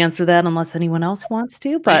 I can answer that unless anyone else wants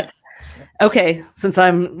to, but okay, since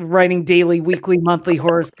I'm writing daily, weekly, monthly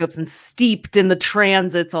horoscopes and steeped in the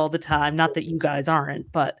transits all the time, not that you guys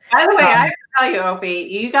aren't, but by the way, I have to tell you, Opie,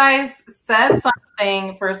 you guys said something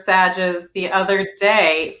something for Sages the other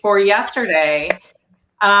day, for yesterday,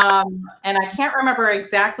 and I can't remember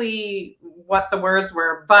exactly what the words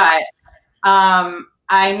were, but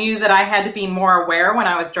I knew that I had to be more aware when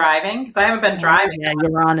I was driving, because I haven't been driving. Yeah,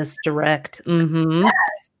 you're honest, direct. Mm-hmm.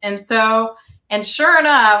 Yes. And so, and sure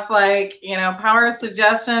enough, like, you know, power of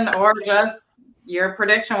suggestion, or just your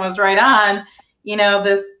prediction was right on. You know,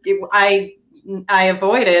 I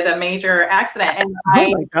avoided a major accident, and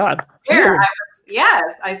oh my God.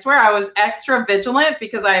 I swear I was extra vigilant,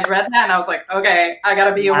 because I had read that and I was like, okay, I got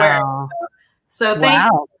to be aware. So thank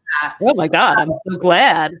you. Oh my God, I'm so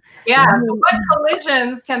glad. Yeah. So what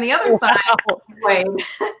collisions can the other side avoid?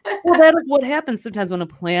 Well, that is what happens sometimes when a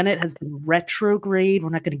planet has been retrograde. We're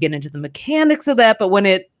not going to get into the mechanics of that, but when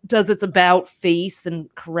it does its about face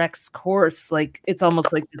and corrects course, like it's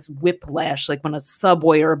almost like this whiplash, like when a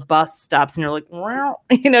subway or a bus stops and you're like, wow,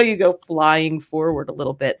 you know, you go flying forward a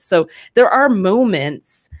little bit. So there are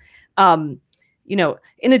moments, you know,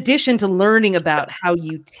 in addition to learning about how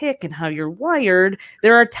you tick and how you're wired,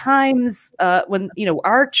 there are times when, you know,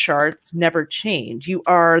 our charts never change. You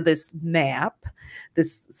are this map,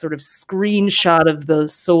 this sort of screenshot of the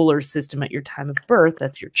solar system at your time of birth.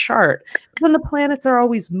 That's your chart. But then the planets are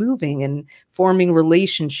always moving and forming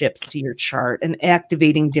relationships to your chart and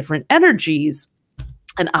activating different energies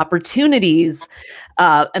and opportunities.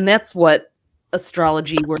 And that's what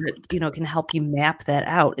astrology, where it, you know, can help you map that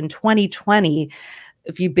out. In 2020,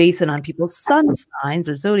 if you base it on people's sun signs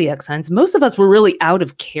or zodiac signs, most of us were really out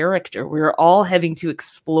of character. We were all having to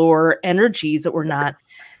explore energies that were not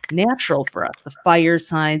natural for us. The fire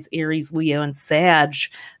signs, Aries, Leo, and Sag,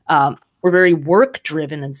 were very work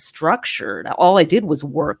driven and structured. All I did was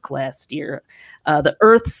work last year. The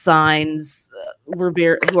earth signs who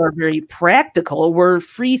are very practical, were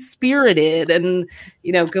free spirited and,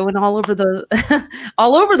 you know, going all over the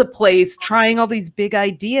all over the place, trying all these big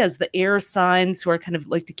ideas. The air signs, who are kind of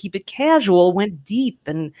like to keep it casual, went deep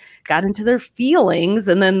and got into their feelings.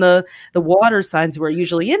 And then the water signs, who are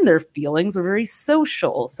usually in their feelings, were very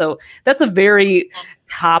social. So that's a very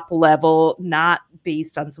top level, not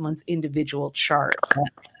based on someone's individual chart.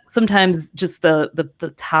 Sometimes just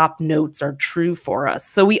the top notes are true for us.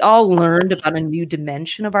 So we all learned about a new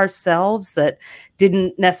dimension of ourselves that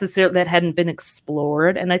hadn't been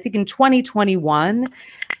explored. And I think in 2021,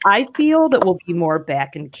 I feel that we'll be more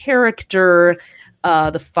back in character.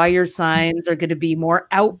 The fire signs are going to be more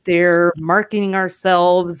out there, marketing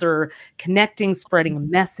ourselves or connecting, spreading a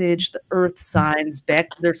message. The earth signs back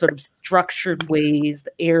to their sort of structured ways.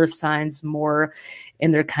 The air signs more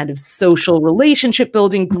in their kind of social relationship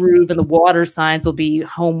building groove. And the water signs will be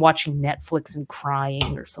home watching Netflix and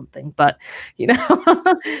crying or something. But, you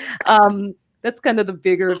know, that's kind of the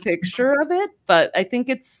bigger picture of it. But I think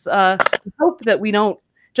it's hope that we don't,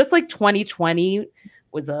 just like 2020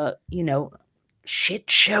 was a, you know, shit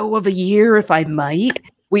show of a year, if I might.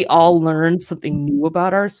 We all learned something new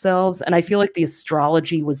about ourselves. And I feel like the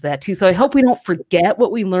astrology was that too. So I hope we don't forget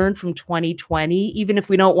what we learned from 2020, even if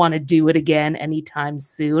we don't want to do it again anytime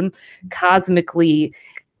soon, cosmically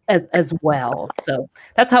as well. So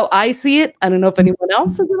that's how I see it. I don't know if anyone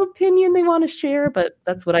else has an opinion they want to share, but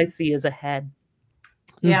that's what I see as ahead.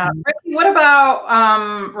 Yeah. Ricky, what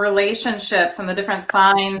about relationships and the different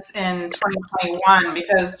signs in 2021?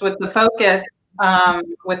 Because with the focus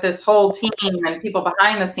with this whole team and people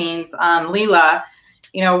behind the scenes on LILA,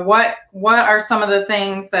 you know, what are some of the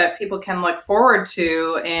things that people can look forward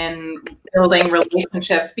to in building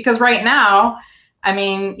relationships? Because right now, I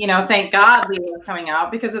mean, you know, thank God LILA is coming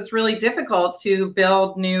out, because it's really difficult to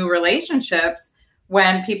build new relationships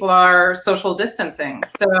when people are social distancing.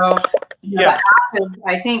 So yeah,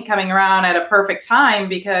 I think coming around at a perfect time,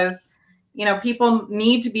 because you know, people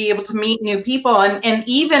need to be able to meet new people. And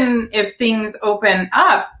even if things open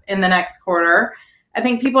up in the next quarter, I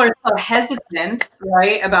think people are so hesitant,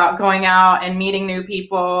 right, about going out and meeting new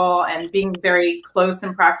people and being very close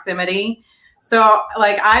in proximity. So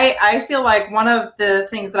like, I feel like one of the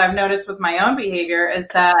things that I've noticed with my own behavior is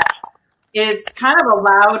that it's kind of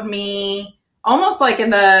allowed me, almost like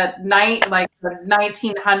in the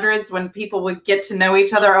 1900s, when people would get to know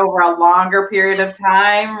each other over a longer period of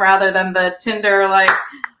time, rather than the Tinder, like,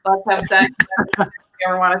 let's have sex if we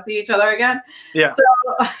ever want to see each other again. Yeah. So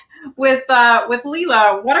with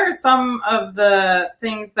LILA, what are some of the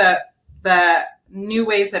things that new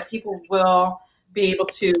ways that people will be able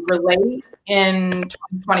to relate in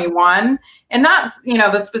 2021, and not, you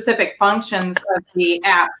know, the specific functions of the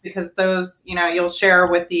app, because those, you know, you'll share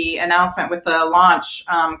with the announcement with the launch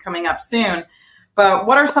coming up soon. But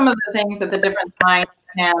what are some of the things that the different signs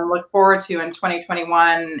can look forward to in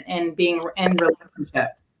 2021 in being in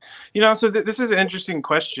relationship? You know, so this is an interesting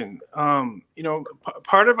question. You know,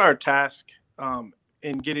 part of our task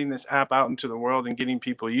in getting this app out into the world and getting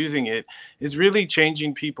people using it is really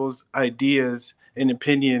changing people's ideas and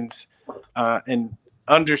opinions and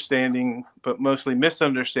understanding, but mostly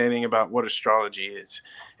misunderstanding about what astrology is.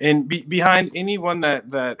 And behind anyone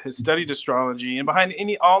that has studied astrology, and behind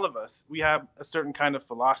all of us, we have a certain kind of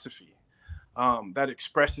philosophy that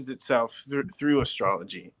expresses itself through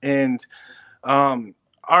astrology. And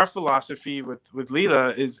our philosophy with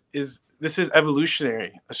LILA is this is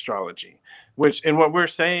evolutionary astrology, and what we're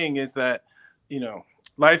saying is that, you know,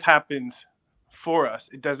 life happens for us.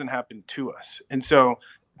 It doesn't happen to us. And so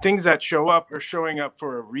things that show up are showing up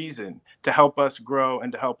for a reason, to help us grow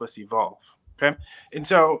and to help us evolve. Okay. And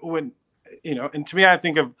so when, you know, and to me, I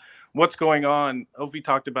think of what's going on. Ophi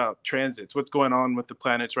talked about transits, what's going on with the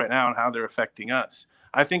planets right now and how they're affecting us.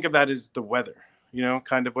 I think of that as the weather, you know,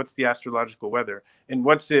 kind of what's the astrological weather and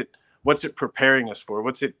what's it preparing us for?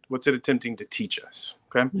 What's it attempting to teach us?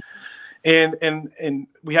 Okay. And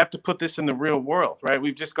we have to put this in the real world, right?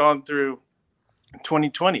 We've just gone through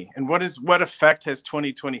 2020, and what effect has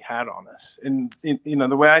 2020 had on us? And you know,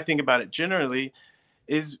 the way I think about it generally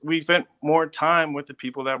is we spent more time with the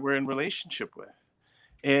people that we're in relationship with,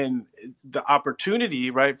 and the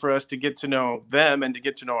opportunity, right, for us to get to know them and to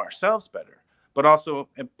get to know ourselves better. But also,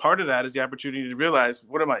 and part of that is the opportunity to realize,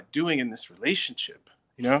 what am I doing in this relationship?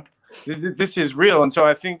 You know, this is real. And so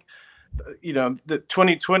I think, you know, the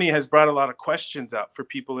 2020 has brought a lot of questions out for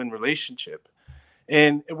people in relationship.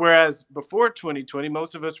 And whereas before 2020,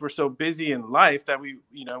 most of us were so busy in life that we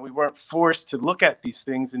weren't forced to look at these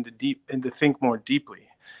things and to think more deeply.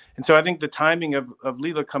 And so I think the timing of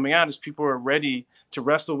LILA coming out is people are ready to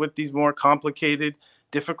wrestle with these more complicated,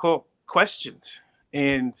 difficult questions.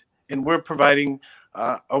 And we're providing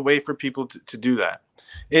a way for people to do that.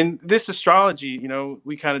 And this astrology, you know,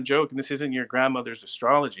 we kind of joke, and this isn't your grandmother's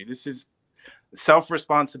astrology. This is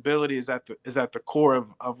self-responsibility is at the core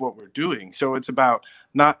of what we're doing. So it's about,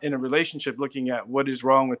 not in a relationship looking at what is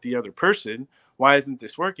wrong with the other person. Why isn't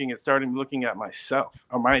this working? It's starting looking at myself.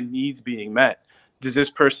 Are my needs being met? Does this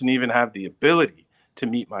person even have the ability to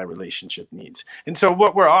meet my relationship needs? And so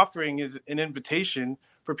what we're offering is an invitation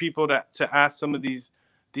for people to ask some of these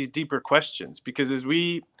deeper questions, because as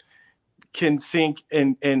we can sink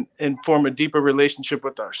and form a deeper relationship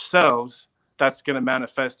with ourselves, that's going to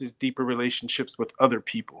manifest as deeper relationships with other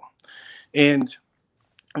people. And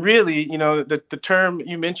really, you know, the term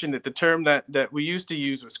you mentioned, the term that we used to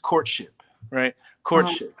use was courtship, right?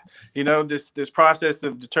 Courtship. You know, this process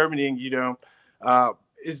of determining, you know,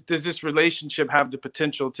 does this relationship have the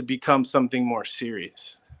potential to become something more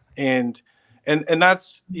serious? And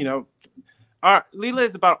that's, you know, LILA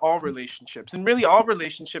is about all relationships, and really all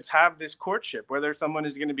relationships have this courtship, whether someone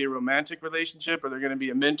is going to be a romantic relationship or they're going to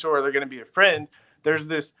be a mentor or they're going to be a friend. There's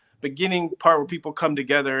this beginning part where people come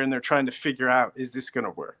together and they're trying to figure out, is this going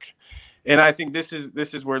to work? And I think this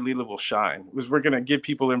is where LILA will shine, was we're going to give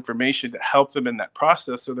people information to help them in that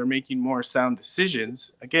process, so they're making more sound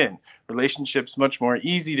decisions. Again, relationships much more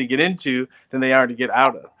easy to get into than they are to get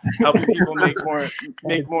out of. Helping people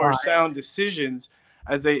make more sound decisions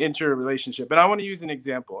as they enter a relationship. And I want to use an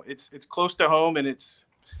example. It's close to home, and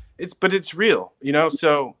but it's real, you know.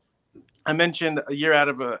 So I mentioned a year out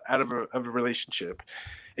of a relationship,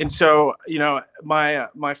 and so, you know,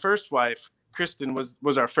 my first wife, Kristen,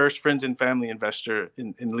 was our first friends and family investor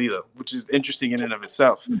in LILA, which is interesting in and of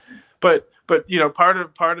itself. But you know, part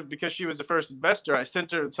of because she was the first investor, I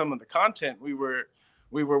sent her some of the content we were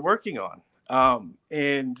working on.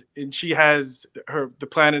 And she has the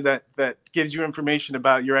planet that gives you information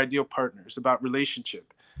about your ideal partners, about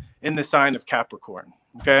relationship, in the sign of Capricorn.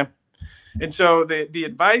 Okay. And so the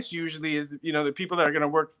advice usually is, you know, the people that are going to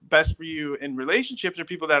work best for you in relationships are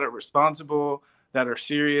people that are responsible, that are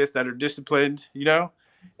serious, that are disciplined, you know.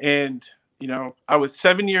 And, you know, I was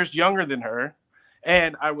 7 years younger than her,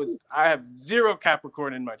 and I have 0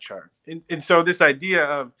 Capricorn in my chart. And so this idea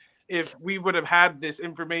of, if we would have had this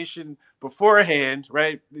information beforehand,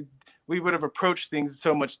 right, we would have approached things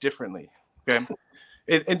so much differently. Okay.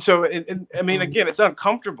 And so I mean, again, it's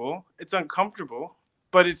uncomfortable,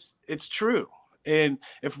 but it's true. And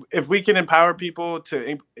if we can empower people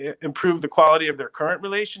to improve the quality of their current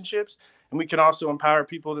relationships, and we can also empower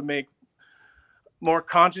people to make more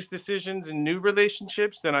conscious decisions in new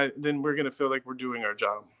relationships, then we're going to feel like we're doing our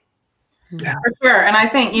job. Yeah. For sure. And I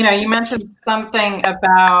think, you know, you mentioned something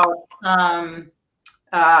about,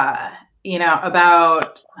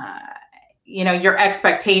 your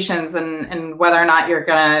expectations and whether or not you're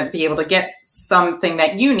going to be able to get something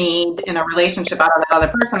that you need in a relationship out of the other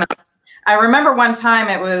person. I remember one time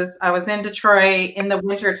I was in Detroit in the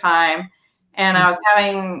winter time, and I was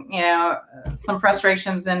having, you know, some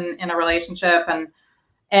frustrations in a relationship, and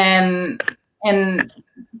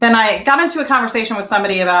then I got into a conversation with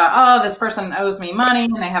somebody about, oh, this person owes me money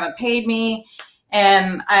and they haven't paid me.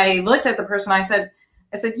 And I looked at the person. I said,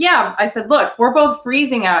 yeah. I said, look, we're both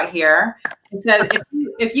freezing out here. I said,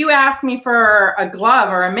 if you ask me for a glove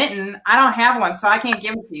or a mitten, I don't have one, so I can't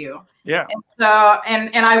give it to you. Yeah. And so,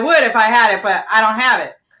 and I would if I had it, but I don't have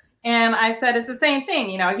it. And I said, it's the same thing.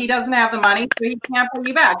 You know, he doesn't have the money, so he can't pay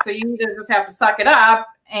you back. So you either just have to suck it up,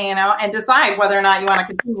 you know, and decide whether or not you want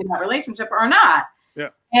to continue that relationship or not. Yeah.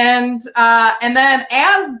 And then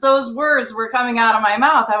as those words were coming out of my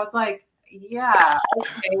mouth, I was like, yeah,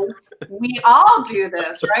 okay, we all do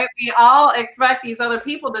this, right? We all expect these other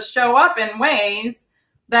people to show up in ways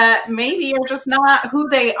that maybe are just not who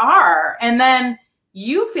they are. And then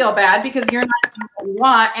you feel bad because you're not doing what you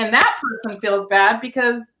want, and that person feels bad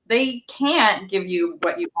because they can't give you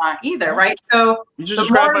what you want either, right? So you just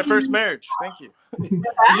described my first marriage. Thank you.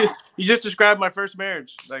 You just described my first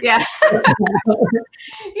marriage. Like, yeah.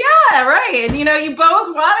 Yeah, right. And, you know, you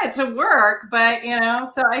both want it to work, but, you know,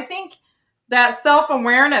 so I think that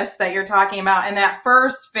self-awareness that you're talking about and that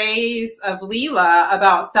first phase of LILA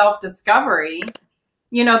about self-discovery,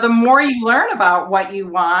 you know, the more you learn about what you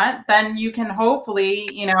want, then you can hopefully,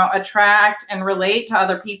 you know, attract and relate to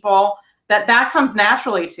other people that comes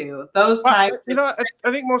naturally to those kinds. You know,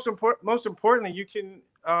 I think most importantly, you can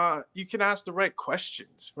ask the right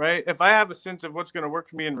questions, right? If I have a sense of what's going to work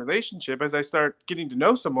for me in relationship, as I start getting to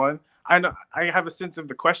know someone, I know I have a sense of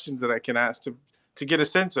the questions that I can ask to get a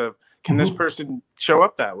sense of, can this person show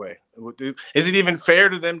up that way? Is it even fair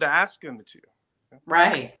to them to ask them to?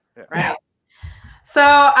 Right. Yeah. Right. So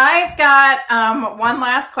I've got one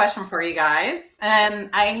last question for you guys, and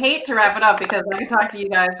I hate to wrap it up because I can talk to you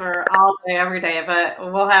guys for all day, every day, but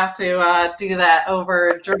we'll have to do that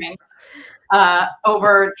over drinks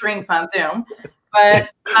on Zoom.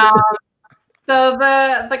 But so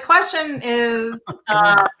the question is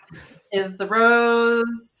the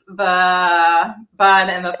rose, the bud,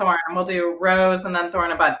 and the thorn. We'll do rose and then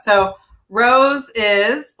thorn and bud. So rose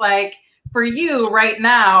is like, for you right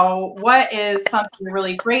now, what is something you're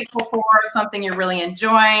really grateful for, something you're really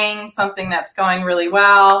enjoying, something that's going really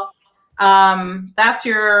well? That's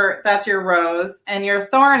your rose. And your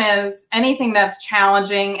thorn is anything that's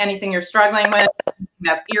challenging, anything you're struggling with,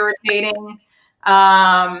 that's irritating.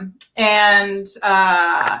 And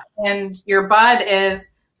your bud is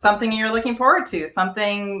something you're looking forward to,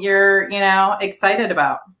 something you're, you know, excited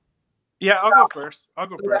about. Yeah, I'll go first.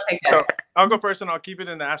 So I'll go first, and I'll keep it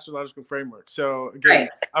in the astrological framework. So again,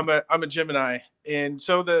 right. I'm a Gemini, and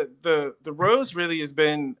so the rose really has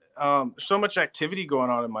been so much activity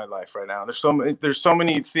going on in my life right now. There's so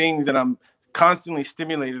many things, and I'm constantly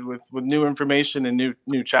stimulated with new information and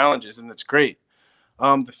new challenges, and that's great.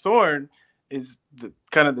 The thorn is the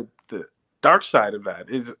kind of the dark side of that.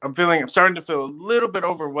 Is I'm starting to feel a little bit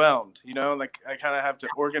overwhelmed, you know, like I kind of have to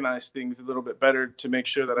organize things a little bit better to make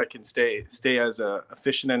sure that I can stay as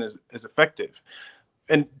efficient and as effective.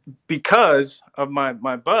 And because of my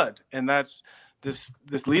bud, and that's this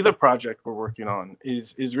LILA project we're working on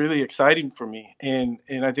is really exciting for me. And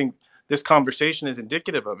I think this conversation is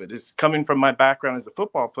indicative of it. It's coming from my background as a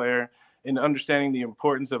football player and understanding the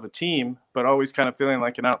importance of a team, but always kind of feeling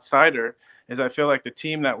like an outsider. Is I feel like the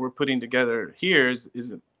team that we're putting together here is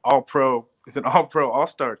an all-pro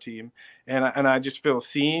all-star team, and I just feel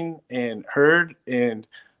seen and heard, and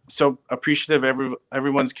so appreciative of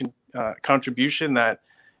everyone's contribution. That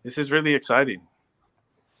this is really exciting.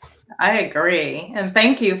 I agree, and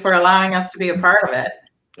thank you for allowing us to be a part of it.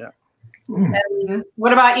 Yeah. And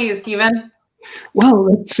what about you, Steven? Well,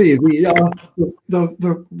 let's see.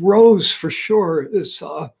 The rose for sure is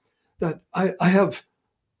that I have.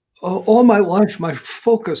 All my life, my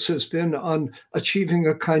focus has been on achieving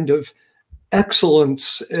a kind of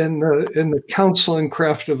excellence in the counseling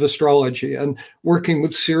craft of astrology and working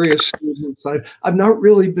with serious students. I've not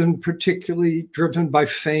really been particularly driven by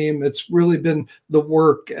fame. It's really been the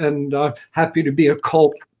work, and happy to be a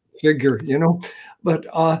cult figure, you know. But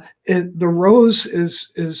the rose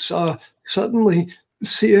is suddenly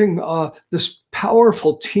seeing this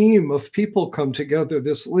powerful team of people come together,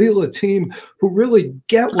 this LILA team who really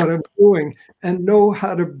get what I'm doing and know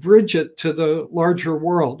how to bridge it to the larger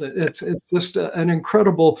world. It's just an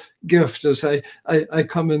incredible gift as I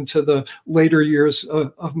come into the later years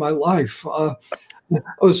of my life. I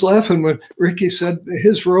was laughing when Ricky said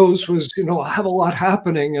his rose was, you know, I have a lot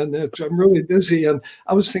happening and I'm really busy. And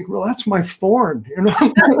I was thinking, well, that's my thorn, you know.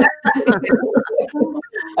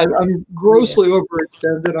 I'm grossly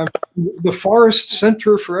overextended. I'm the Forrest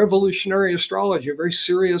Center for Evolutionary Astrology, a very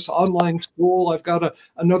serious online school. I've got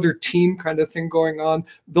another team kind of thing going on,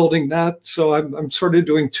 building that. So I'm sort of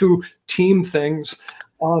doing two team things.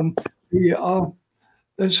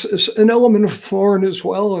 There's an element of thorn as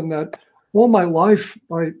well, in that all my life,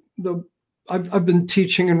 I've been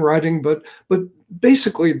teaching and writing, but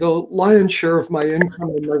basically the lion's share of my income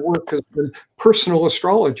and my work has been personal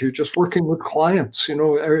astrology, just working with clients,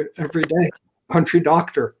 every day, country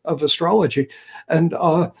doctor of astrology. And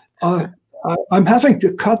I'm having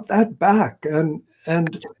to cut that back and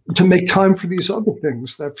to make time for these other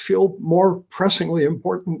things that feel more pressingly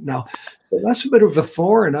important now. So that's a bit of a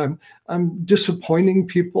thorn. I'm disappointing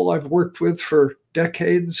people I've worked with for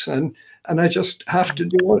decades, and I just have to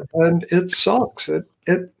do it, and it sucks. It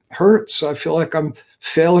hurts. I feel like I'm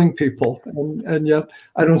failing people, and yet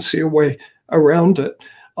I don't see a way around it.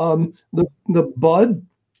 The bud,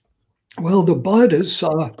 well, the bud is.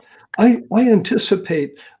 I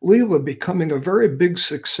anticipate LILA becoming a very big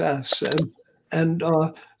success, and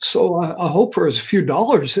so I hope for a few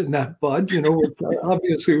dollars in that bud, which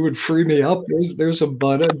obviously would free me up. There's a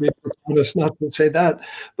bud. I'd be honest not to say that,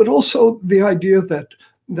 but also the idea that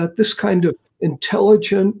this kind of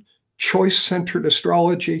intelligent, choice-centered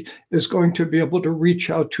astrology is going to be able to reach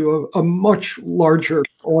out to a much larger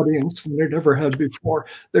audience than it ever had before.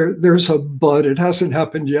 There's a bud. It hasn't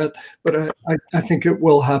happened yet, but I think it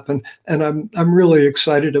will happen, and I'm really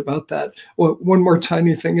excited about that. Well, one more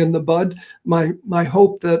tiny thing in the bud. My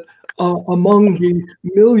hope that among the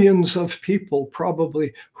millions of people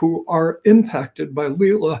probably who are impacted by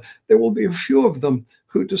LILA, there will be a few of them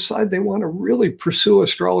who decide they want to really pursue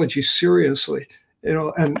astrology seriously,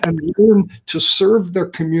 and learn to serve their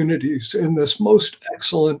communities in this most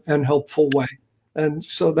excellent and helpful way. And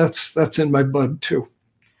so that's in my bud too.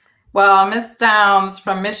 Well, Miss Downs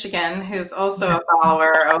from Michigan, who's also a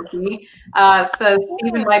follower of me, says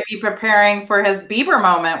Steven might be preparing for his Bieber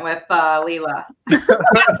moment with LILA. If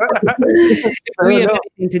we have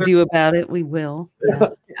anything to do about it, we will. Yeah.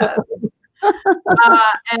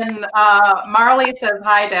 And Marley says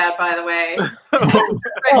hi, Dad, by the way.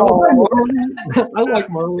 I like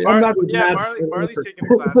Marley. Marley's taking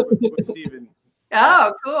a class with Steven.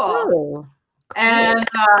 Oh, cool. Oh. And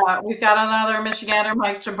we've got another Michigander,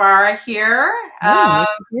 Mike Jabara here.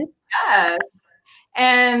 Yes.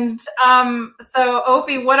 And so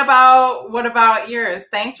Ophi, what about yours?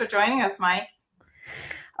 Thanks for joining us, Mike.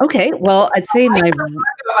 Okay, well, I'd say my Virgo,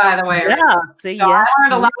 by the way. Yeah, I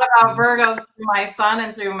learned a lot about Virgos through my son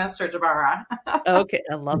and through Mr. Jabara. Okay,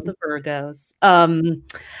 I love the Virgos.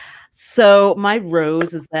 So my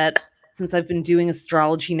rose is that since I've been doing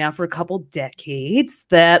astrology now for a couple decades,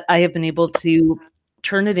 that I have been able to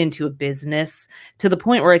turn it into a business to the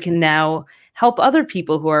point where I can now help other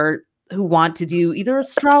people who want to do either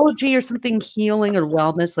astrology or something healing or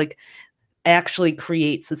wellness, like actually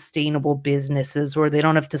create sustainable businesses where they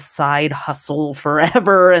don't have to side hustle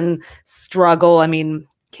forever and struggle. I mean,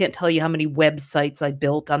 can't tell you how many websites I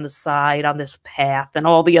built on the side on this path and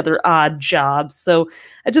all the other odd jobs. So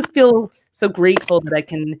I just feel so grateful that I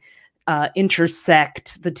can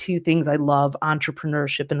intersect the two things I love,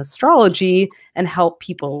 entrepreneurship and astrology, and help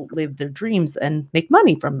people live their dreams and make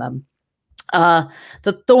money from them.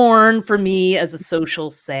 The thorn for me as a social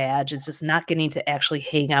sag is just not getting to actually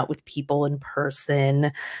hang out with people in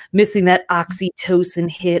person, missing that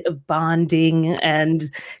oxytocin hit of bonding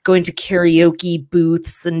and going to karaoke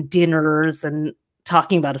booths and dinners and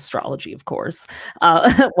talking about astrology, of course,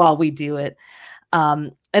 while we do it.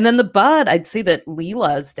 And then the bud, I'd say that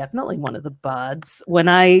LILA is definitely one of the buds. When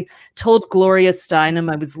I told Gloria Steinem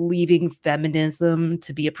I was leaving feminism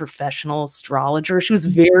to be a professional astrologer, she was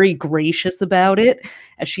very gracious about it,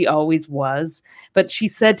 as she always was. But she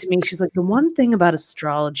said to me, she's like, the one thing about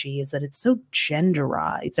astrology is that it's so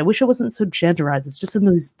genderized. I wish it wasn't so genderized. It's just in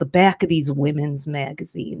the back of these women's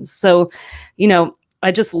magazines. So,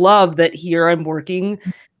 I just love that here I'm working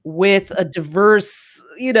with a diverse,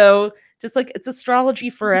 just like it's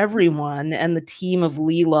astrology for everyone. And the team of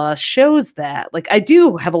LILA shows that. Like, I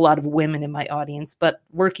do have a lot of women in my audience, but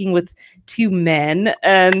working with two men,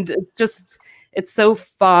 and it's so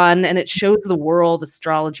fun. And it shows the world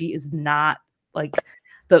astrology is not like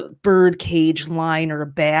the birdcage line or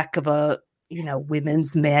back of a,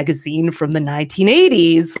 women's magazine from the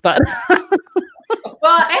 1980s. But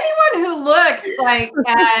well, anyone who looks like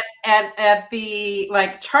at the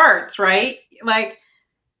charts, right? Like,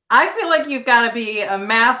 I feel like you've got to be a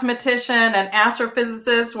mathematician and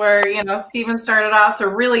astrophysicist where, Steven started off to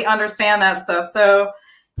really understand that stuff. So,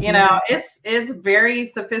 You know, it's very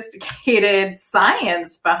sophisticated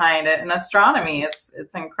science behind it, and astronomy.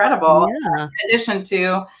 It's incredible. Yeah. In addition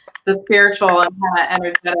to the spiritual and kind of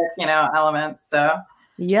energetic, you know, elements. So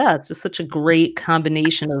yeah, it's just such a great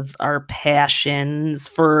combination of our passions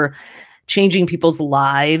for changing people's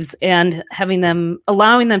lives and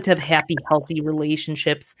allowing them to have happy, healthy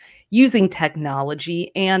relationships using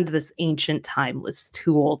technology and this ancient, timeless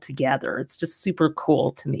tool together. It's just super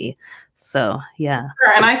cool to me. So, yeah.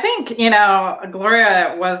 Sure. And I think, you know,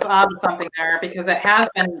 Gloria was on something there, because it has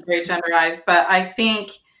been very genderized, but I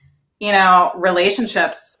think, you know,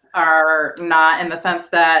 relationships are not, in the sense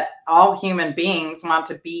that all human beings want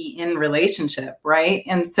to be in relationship, right?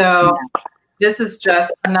 And so this is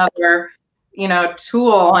just another, you know,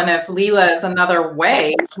 tool. And if LILA is another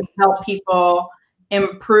way to help people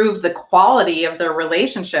improve the quality of their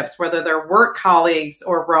relationships, whether they're work colleagues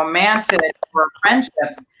or romantic or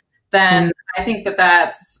friendships, then I think that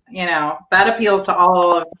that's, you know, that appeals to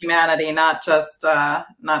all of humanity, not just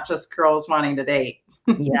girls wanting to date.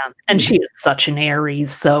 Yeah. And she is such an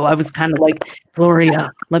Aries. So I was kind of like,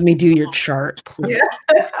 Gloria, let me do your chart, please.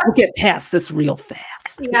 Yeah. We'll get past this real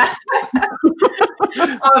fast. Yeah.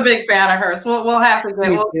 I'm a big fan of hers. We'll have to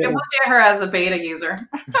we'll get her as a beta user.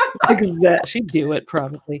 She'd do it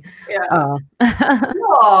probably. Yeah.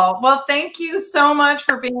 Cool. Well, thank you so much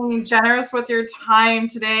for being generous with your time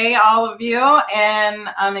today, all of you. And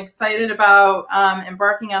I'm excited about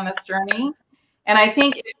embarking on this journey. And I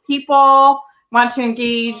think if people want to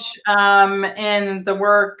engage in the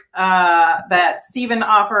work that Steven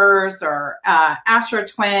offers, or Astro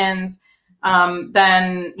Twins,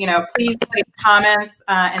 then, you know, please leave comments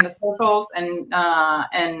in the socials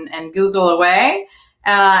and Google away.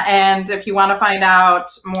 And if you want to find out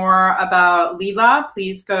more about LILA,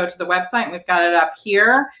 please go to the website. We've got it up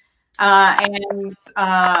here. And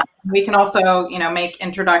we can also, you know, make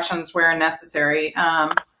introductions where necessary.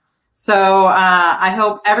 So I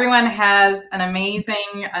hope everyone has an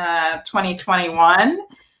amazing 2021.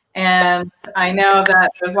 And I know that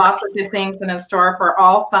there's lots of good things in store for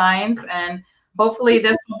all signs. And hopefully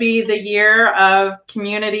this will be the year of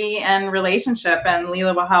community and relationship, and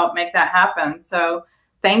LILA will help make that happen. So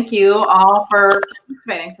thank you all for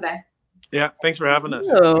participating today. Yeah, thanks for having us.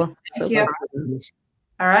 Thank you.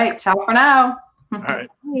 All right, ciao for now. All right.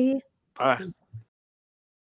 Bye. Bye.